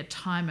literally a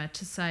timer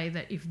to say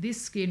that if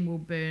this skin will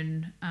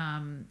burn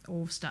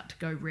or start to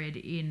go red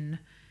in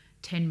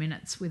 10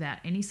 minutes without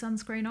any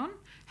sunscreen on,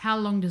 how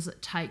long does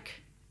it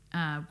take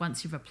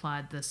once you've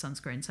applied the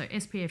sunscreen? So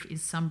SPF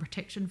is sun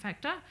protection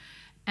factor,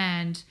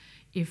 and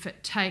if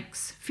it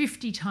takes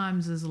 50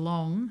 times as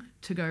long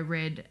to go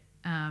red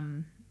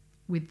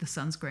with the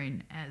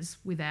sunscreen as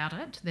without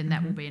it, then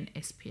that will be an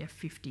SPF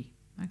 50.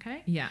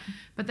 Okay. Yeah.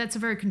 But that's a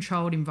very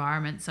controlled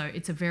environment, so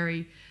it's a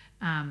very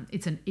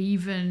it's an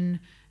even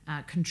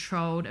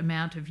controlled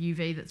amount of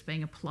UV that's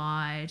being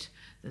applied.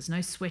 There's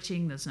no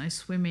sweating, there's no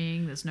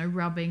swimming, there's no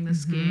rubbing the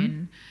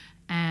skin,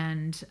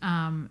 and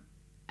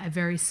a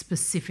very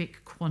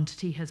specific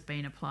quantity has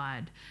been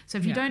applied. So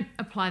if you don't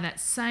apply that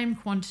same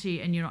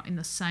quantity and you're not in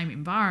the same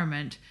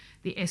environment,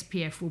 the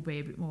SPF will be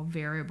a bit more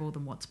variable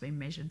than what's been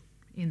measured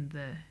in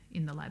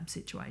the lab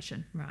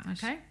situation. Right.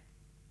 Okay.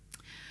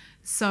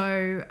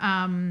 So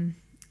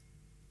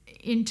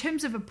in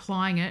terms of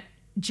applying it,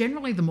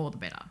 generally the more the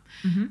better.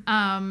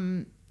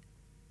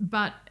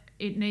 But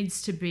it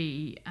needs to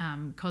be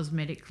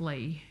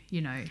cosmetically,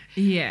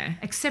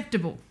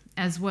 acceptable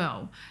as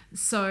well.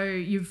 So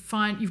you've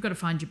got to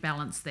find your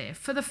balance there.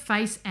 For the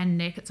face and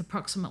neck, it's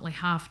approximately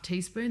half a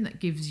teaspoon that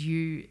gives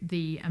you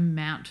the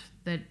amount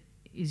that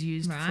is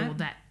used for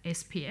that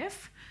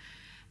SPF.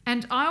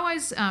 And I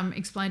always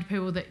explain to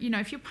people that,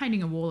 if you're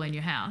painting a wall in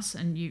your house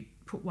and you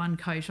put one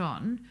coat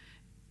on,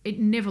 it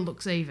never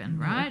looks even,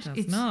 right?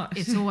 It does not.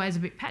 It's always a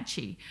bit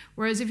patchy.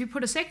 Whereas if you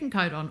put a second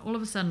coat on, all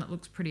of a sudden it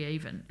looks pretty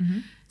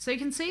even. So you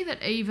can see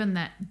that even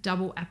that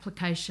double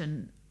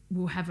application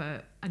will have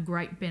a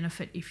great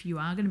benefit if you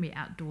are going to be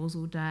outdoors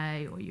all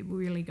day, or you're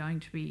really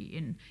going to be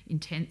in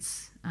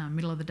intense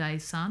middle of the day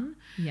sun.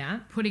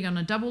 Yeah. Putting on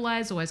a double layer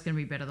is always going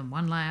to be better than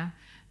one layer.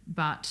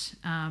 But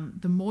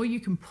the more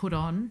you can put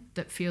on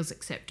that feels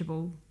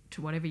acceptable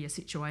to whatever your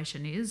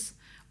situation is,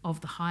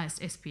 of the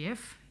highest SPF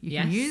you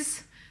can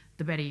use,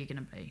 the better you're going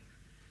to be.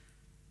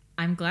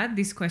 I'm glad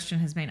this question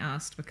has been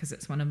asked because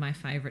it's one of my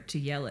favourite to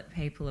yell at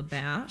people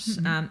about.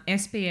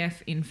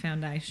 SPF in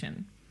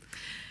foundation.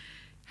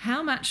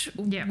 How much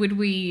would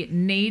we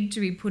need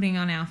to be putting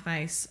on our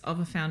face of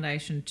a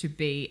foundation to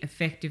be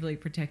effectively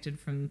protected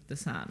from the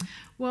sun?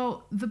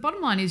 Well, the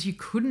bottom line is you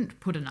couldn't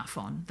put enough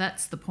on.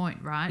 That's the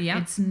point, right? Yeah.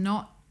 It's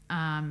not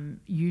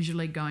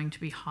usually going to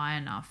be high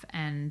enough,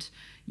 and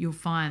you'll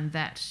find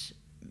that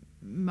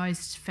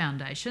most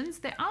foundations,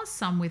 there are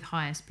some with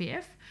high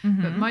SPF,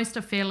 but most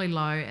are fairly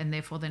low, and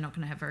therefore they're not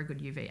going to have very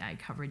good UVA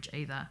coverage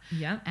either.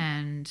 Yeah.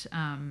 And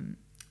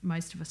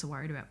most of us are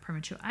worried about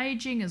premature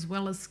aging as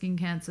well as skin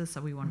cancer,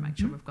 so we want to make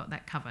sure we've got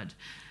that covered.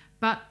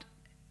 But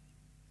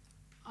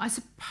I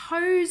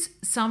suppose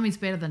some is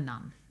better than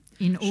none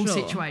in all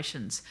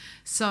situations.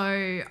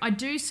 So I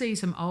do see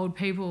some old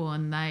people,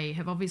 and they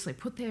have obviously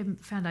put their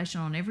foundation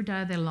on every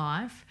day of their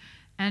life,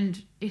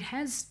 and it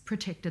has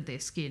protected their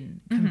skin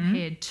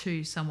compared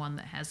to someone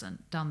that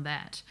hasn't done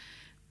that.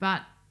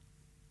 But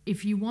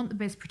if you want the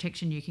best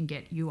protection you can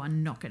get, you are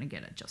not going to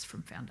get it just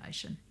from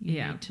foundation.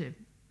 You need to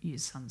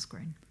use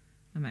sunscreen.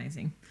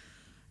 Amazing.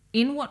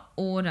 In what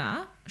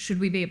order should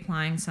we be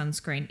applying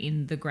sunscreen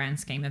in the grand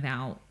scheme of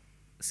our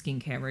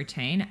skincare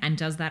routine? And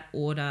does that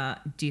order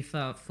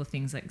differ for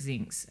things like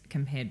zincs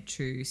compared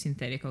to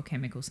synthetic or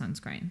chemical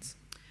sunscreens?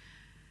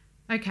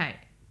 Okay.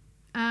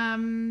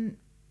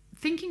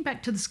 Thinking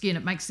back to the skin,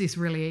 it makes this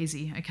really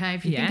easy, okay?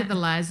 If you think of the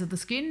layers of the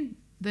skin,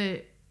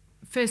 the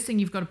first thing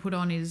you've got to put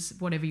on is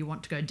whatever you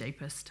want to go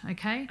deepest,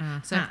 okay?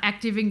 So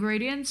active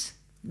ingredients,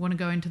 want to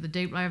go into the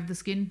deep layer of the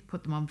skin,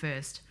 put them on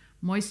first.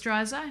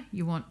 Moisturiser,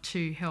 you want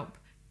to help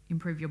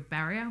improve your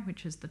barrier,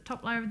 which is the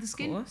top layer of the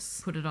skin,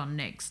 put it on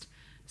next.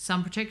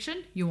 Sun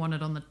protection, you want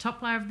it on the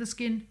top layer of the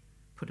skin,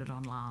 put it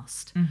on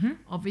last.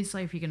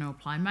 Obviously, if you're going to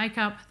apply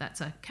makeup,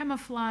 that's a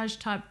camouflage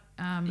type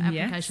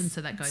application, so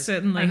that goes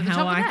certainly over the how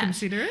top of I that.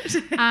 consider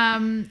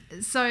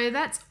it. So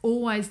that's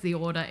always the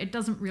order. It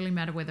doesn't really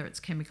matter whether it's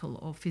chemical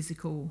or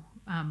physical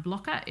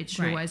blocker. It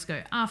should always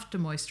go after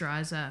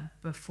moisturiser,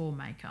 before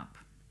makeup.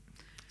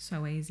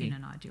 So easy. In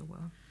an ideal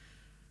world.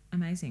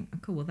 Amazing.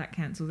 Cool. Well, that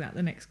cancels out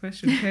the next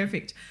question.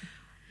 Perfect.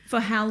 For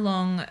how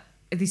long,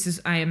 this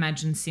is, I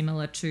imagine,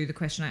 similar to the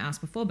question I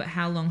asked before, but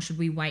how long should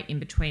we wait in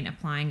between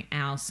applying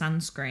our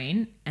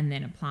sunscreen and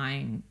then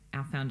applying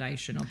our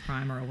foundation or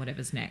primer or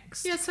whatever's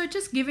next? Yeah, so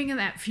just giving it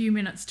that few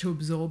minutes to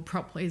absorb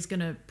properly is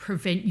going to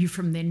prevent you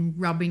from then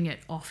rubbing it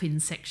off in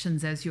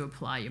sections as you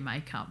apply your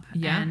makeup.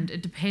 Yeah. And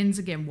it depends,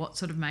 again, what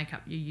sort of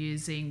makeup you're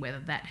using,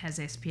 whether that has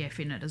SPF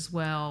in it as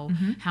well,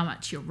 how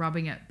much you're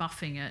rubbing it,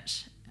 buffing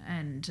it,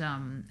 and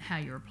how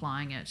you're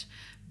applying it.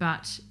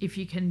 But if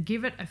you can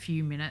give it a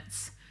few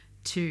minutes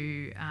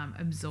to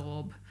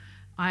absorb,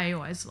 I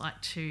always like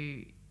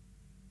to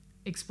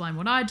explain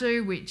what I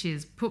do, which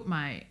is put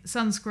my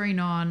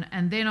sunscreen on,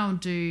 and then I'll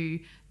do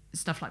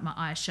stuff like my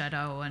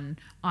eyeshadow and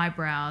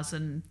eyebrows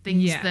and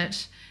things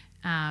that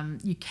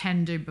you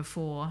can do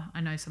before.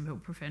 I know some people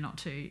prefer not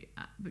to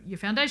your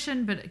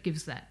foundation, but it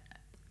gives that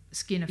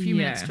skin a few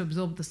minutes to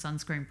absorb the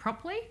sunscreen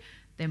properly,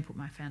 then put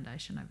my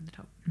foundation over the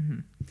top.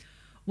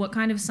 What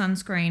kind of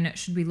sunscreen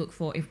should we look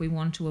for if we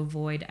want to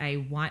avoid a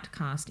white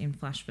cast in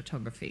flash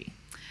photography?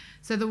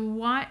 So the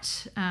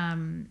white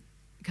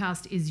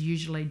cast is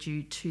usually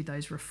due to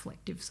those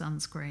reflective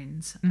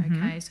sunscreens,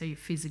 okay? So your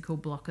physical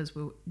blockers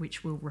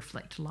which will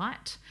reflect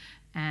light,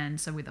 and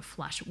so with a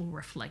flash it will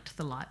reflect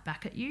the light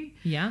back at you.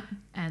 Yeah.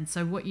 And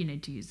so what you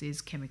need to use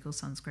is chemical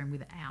sunscreen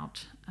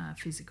without a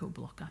physical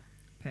blocker.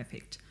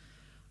 Perfect.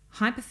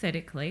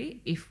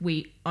 Hypothetically, if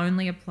we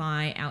only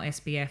apply our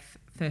SPF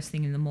first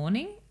thing in the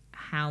morning,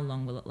 how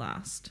long will it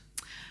last?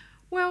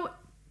 Well,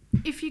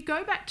 if you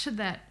go back to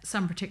that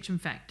sun protection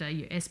factor,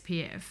 your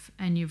SPF,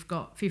 and you've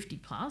got 50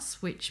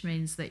 plus, which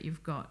means that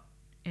you've got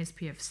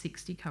SPF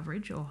 60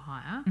 coverage or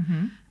higher,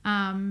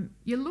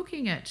 you're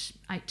looking at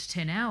 8 to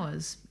 10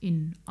 hours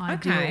in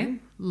ideal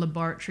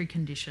laboratory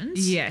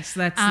conditions. Yes,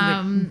 that's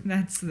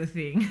the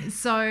thing.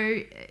 So,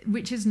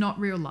 which is not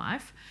real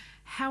life.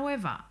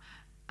 However,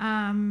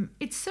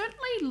 it's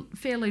certainly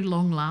fairly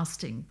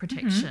long-lasting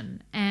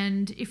protection.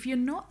 And if you're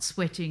not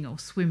sweating or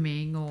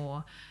swimming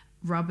or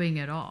rubbing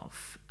it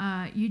off,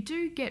 you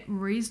do get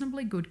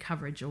reasonably good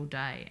coverage all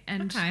day.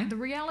 And the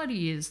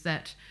reality is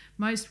that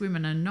most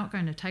women are not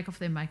going to take off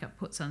their makeup,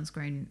 put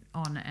sunscreen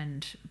on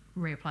and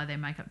reapply their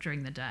makeup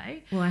during the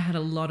day. Well, I had a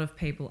lot of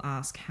people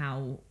ask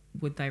how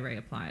would they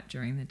reapply it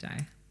during the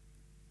day.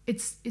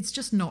 It's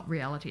just not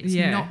reality. It's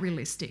not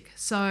realistic.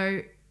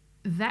 So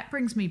that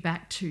brings me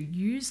back to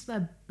use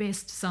the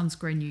best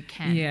sunscreen you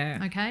can. Yeah.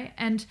 Okay.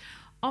 And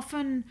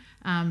often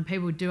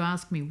people do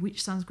ask me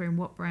which sunscreen,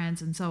 what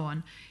brands, and so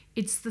on.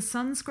 It's the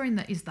sunscreen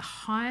that is the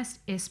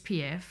highest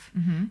SPF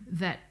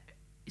that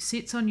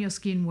sits on your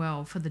skin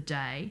well for the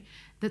day,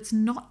 that's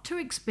not too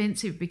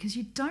expensive, because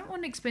you don't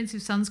want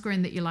expensive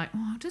sunscreen that you're like,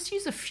 oh, I'll just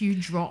use a few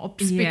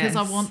drops because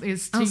I want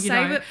this to, I'll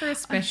save it for a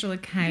special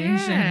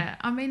occasion. Yeah.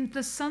 I mean, the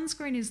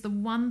sunscreen is the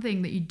one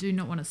thing that you do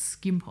not want to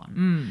skimp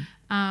on.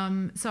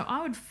 So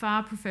I would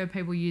far prefer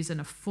people use an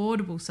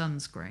affordable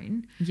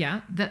sunscreen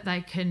that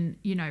they can,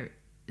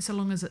 so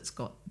long as it's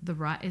got the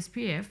right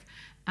SPF,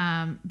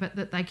 but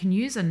that they can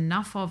use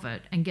enough of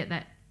it and get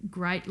that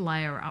great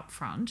layer up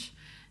front.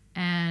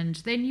 And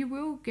then you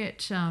will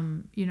get,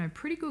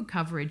 pretty good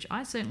coverage.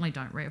 I certainly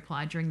don't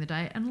reapply during the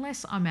day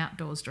unless I'm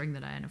outdoors during the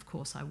day, and of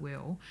course I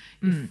will.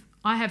 If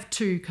I have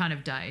two kind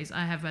of days.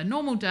 I have a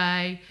normal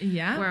day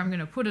where I'm going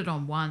to put it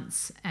on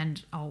once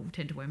and I'll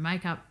tend to wear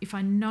makeup. If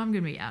I know I'm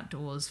going to be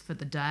outdoors for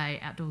the day,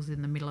 outdoors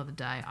in the middle of the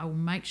day, I will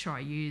make sure I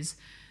use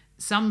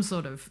some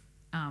sort of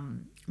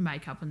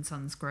makeup and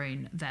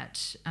sunscreen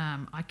that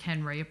I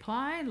can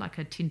reapply, like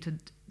a tinted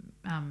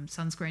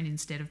sunscreen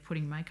instead of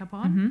putting makeup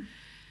on.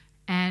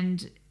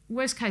 And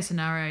worst case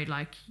scenario,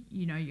 like,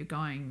 you're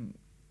going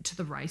to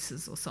the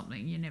races or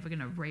something, you're never going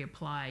to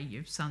reapply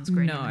your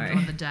sunscreen in the middle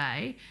of the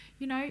day.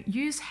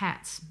 Use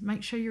hats.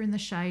 Make sure you're in the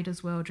shade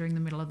as well during the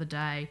middle of the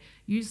day.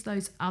 Use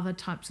those other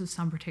types of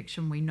sun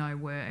protection we know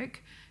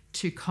work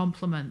to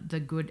complement the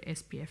good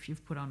SPF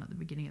you've put on at the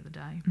beginning of the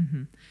day.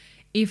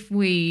 If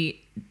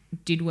we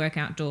did work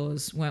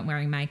outdoors, weren't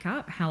wearing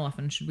makeup, how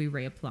often should we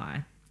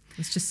reapply?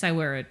 Let's just say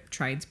we're a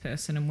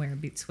tradesperson and we're a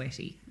bit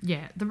sweaty.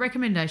 Yeah, the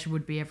recommendation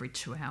would be every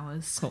 2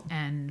 hours. Cool.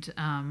 And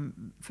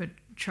for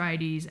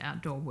tradies,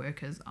 outdoor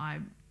workers, I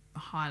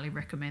highly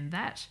recommend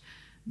that.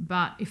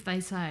 But if they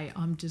say,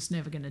 I'm just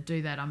never going to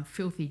do that, I'm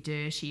filthy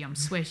dirty, I'm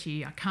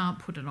sweaty, I can't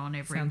put it on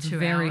every 2 hours. Sounds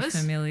very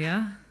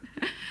familiar.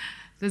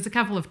 There's a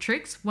couple of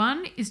tricks.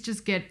 One is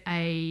just get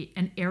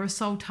an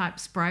aerosol type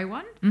spray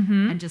one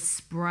and just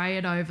spray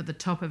it over the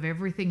top of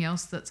everything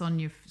else that's on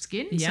your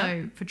skin. Yep.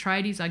 So for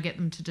tradies, I get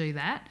them to do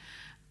that.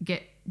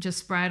 Just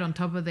spray it on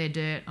top of their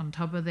dirt, on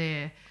top of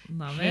their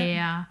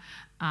hair,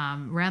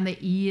 around their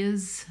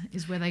ears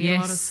is where they get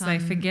a lot of sun. They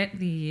forget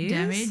the ears.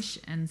 Damage,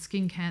 and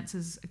skin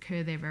cancers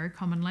occur there very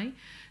commonly.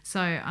 So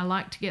I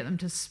like to get them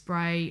to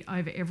spray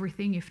over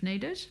everything if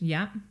needed.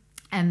 Yeah.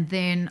 And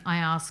then I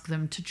ask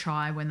them to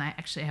try, when they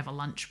actually have a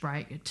lunch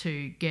break,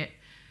 to get,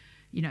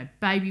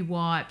 baby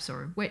wipes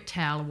or a wet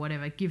towel or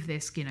whatever, give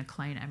their skin a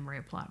clean and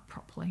reapply it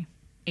properly.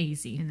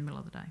 Easy. In the middle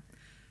of the day.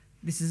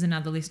 This is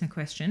another listener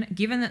question.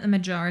 Given that the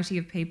majority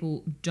of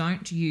people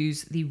don't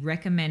use the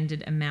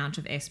recommended amount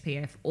of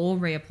SPF or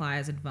reapply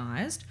as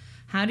advised,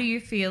 how do you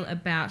feel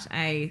about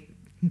a,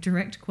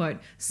 direct quote,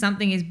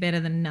 something is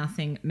better than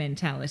nothing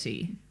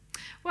mentality?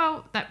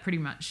 Well, that pretty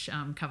much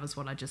covers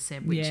what I just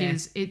said, which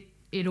is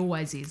it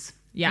always is.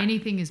 Yeah.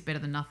 Anything is better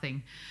than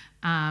nothing.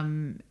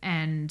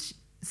 And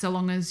so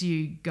long as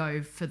you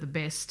go for the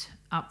best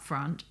up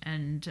front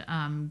and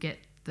get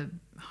the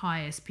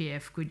high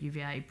SPF, good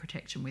UVA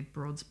protection with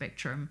broad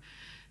spectrum,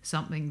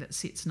 something that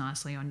sits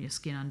nicely on your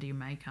skin under your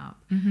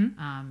makeup,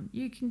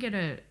 you can get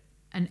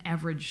an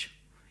average,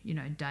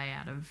 day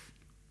out of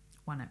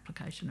one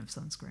application of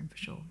sunscreen for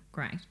sure.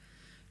 Great.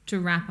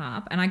 To wrap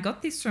up, and I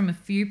got this from a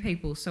few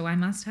people, so I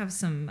must have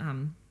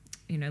some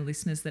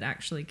listeners that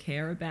actually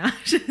care about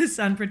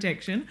sun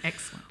protection.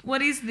 Excellent.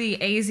 What is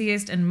the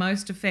easiest and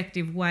most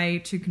effective way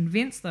to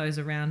convince those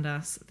around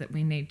us that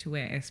we need to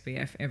wear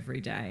SPF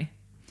every day?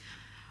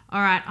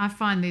 All right, I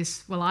find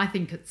this, well, I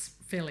think it's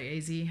fairly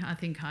easy. I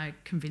think I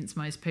convince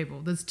most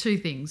people. There's two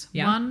things.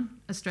 Yeah. One,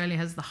 Australia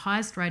has the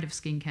highest rate of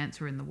skin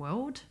cancer in the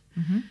world.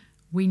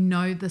 We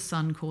know the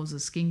sun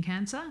causes skin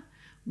cancer.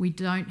 We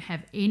don't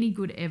have any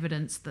good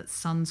evidence that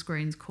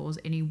sunscreens cause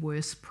any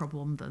worse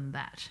problem than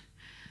that.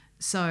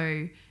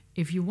 So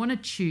if you want to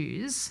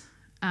choose,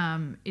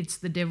 it's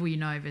the devil you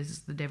know versus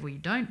the devil you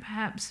don't,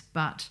 perhaps,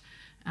 but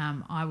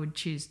I would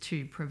choose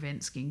to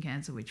prevent skin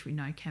cancer, which we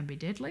know can be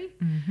deadly.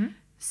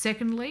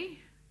 Secondly,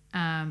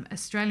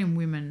 Australian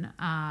women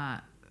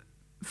are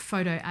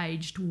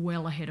photo-aged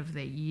well ahead of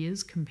their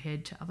years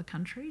compared to other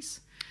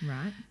countries.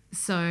 Right.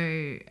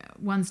 So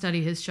one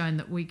study has shown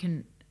that we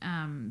can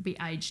be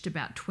aged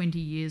about 20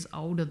 years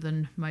older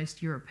than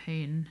most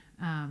European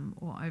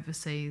or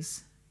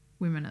overseas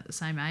women at the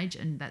same age,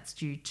 and that's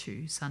due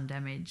to sun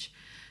damage.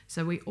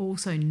 So we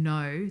also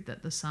know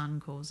that the sun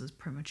causes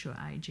premature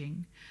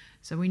aging.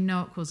 So we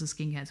know it causes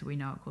skin cancer, we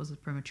know it causes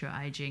premature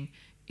aging.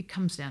 It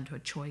comes down to a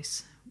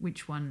choice.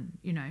 Which one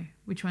do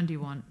you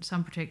want?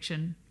 Sun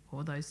protection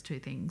or those two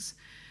things?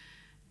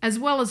 As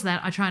well as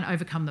that, I try and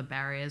overcome the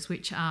barriers,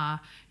 which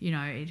are,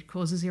 it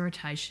causes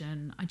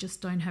irritation. I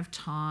just don't have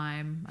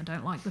time. I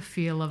don't like the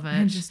feel of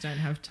it. I just don't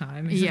have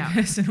time. It's a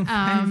personal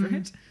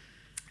favourite.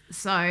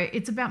 So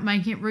it's about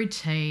making it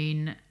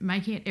routine,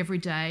 making it every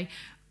day.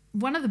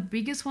 One of the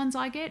biggest ones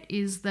I get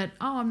is that,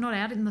 I'm not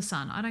out in the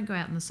sun. I don't go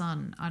out in the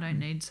sun. I don't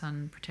need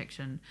sun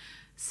protection.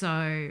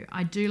 So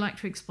I do like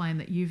to explain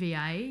that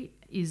UVA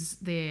is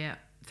there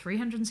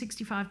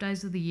 365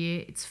 days of the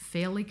year. It's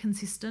fairly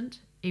consistent.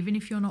 Even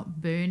if you're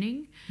not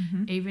burning,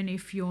 even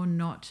if you're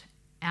not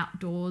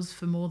outdoors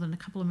for more than a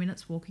couple of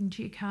minutes, walking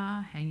to your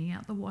car, hanging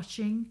out the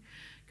washing,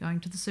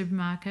 going to the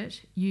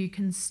supermarket, you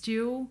can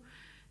still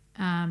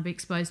be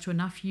exposed to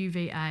enough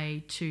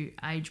UVA to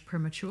age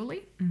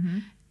prematurely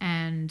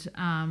and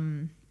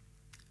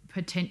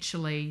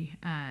potentially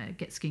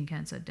get skin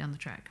cancer down the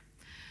track.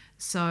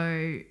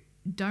 So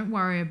don't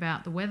worry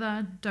about the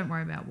weather. Don't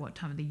worry about what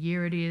time of the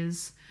year it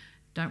is.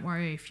 Don't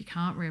worry if you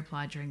can't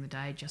reapply during the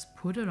day. Just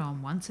put it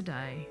on once a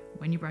day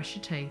when you brush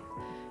your teeth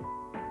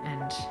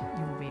and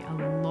you will be a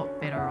lot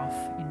better off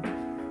in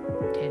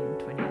 10,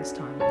 20 years'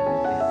 time than you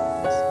will be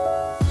otherwise.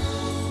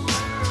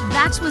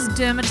 That was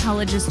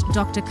dermatologist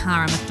Dr.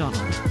 Cara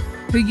McDonald,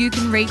 who you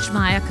can reach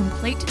via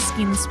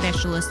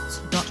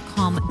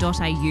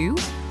completeskinspecialists.com.au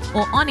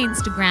or on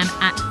Instagram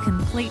at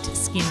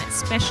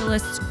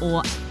completeskinspecialists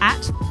or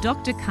at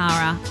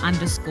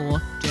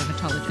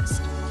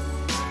drcara_dermatologist.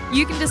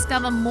 You can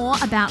discover more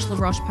about La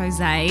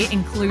Roche-Posay,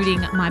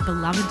 including my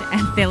beloved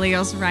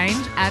Anthelios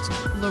range, at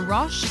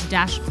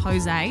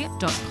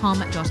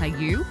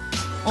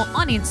laroche-posay.com.au or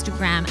on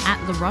Instagram at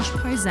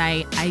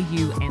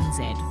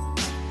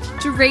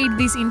larocheposay_AUNZ. To read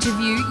this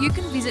interview, you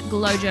can visit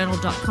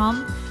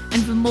glowjournal.com,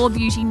 and for more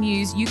beauty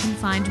news, you can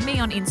find me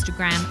on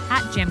Instagram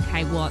at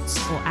gemkwatts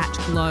or at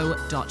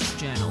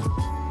glow.journal.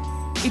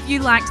 If you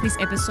liked this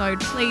episode,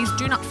 please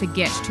do not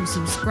forget to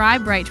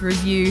subscribe, rate,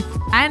 review,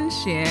 and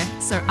share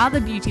so other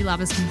beauty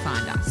lovers can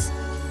find us.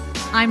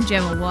 I'm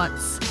Gemma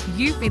Watts.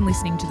 You've been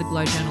listening to the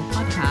Glow Journal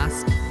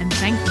podcast, and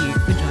thank you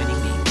for joining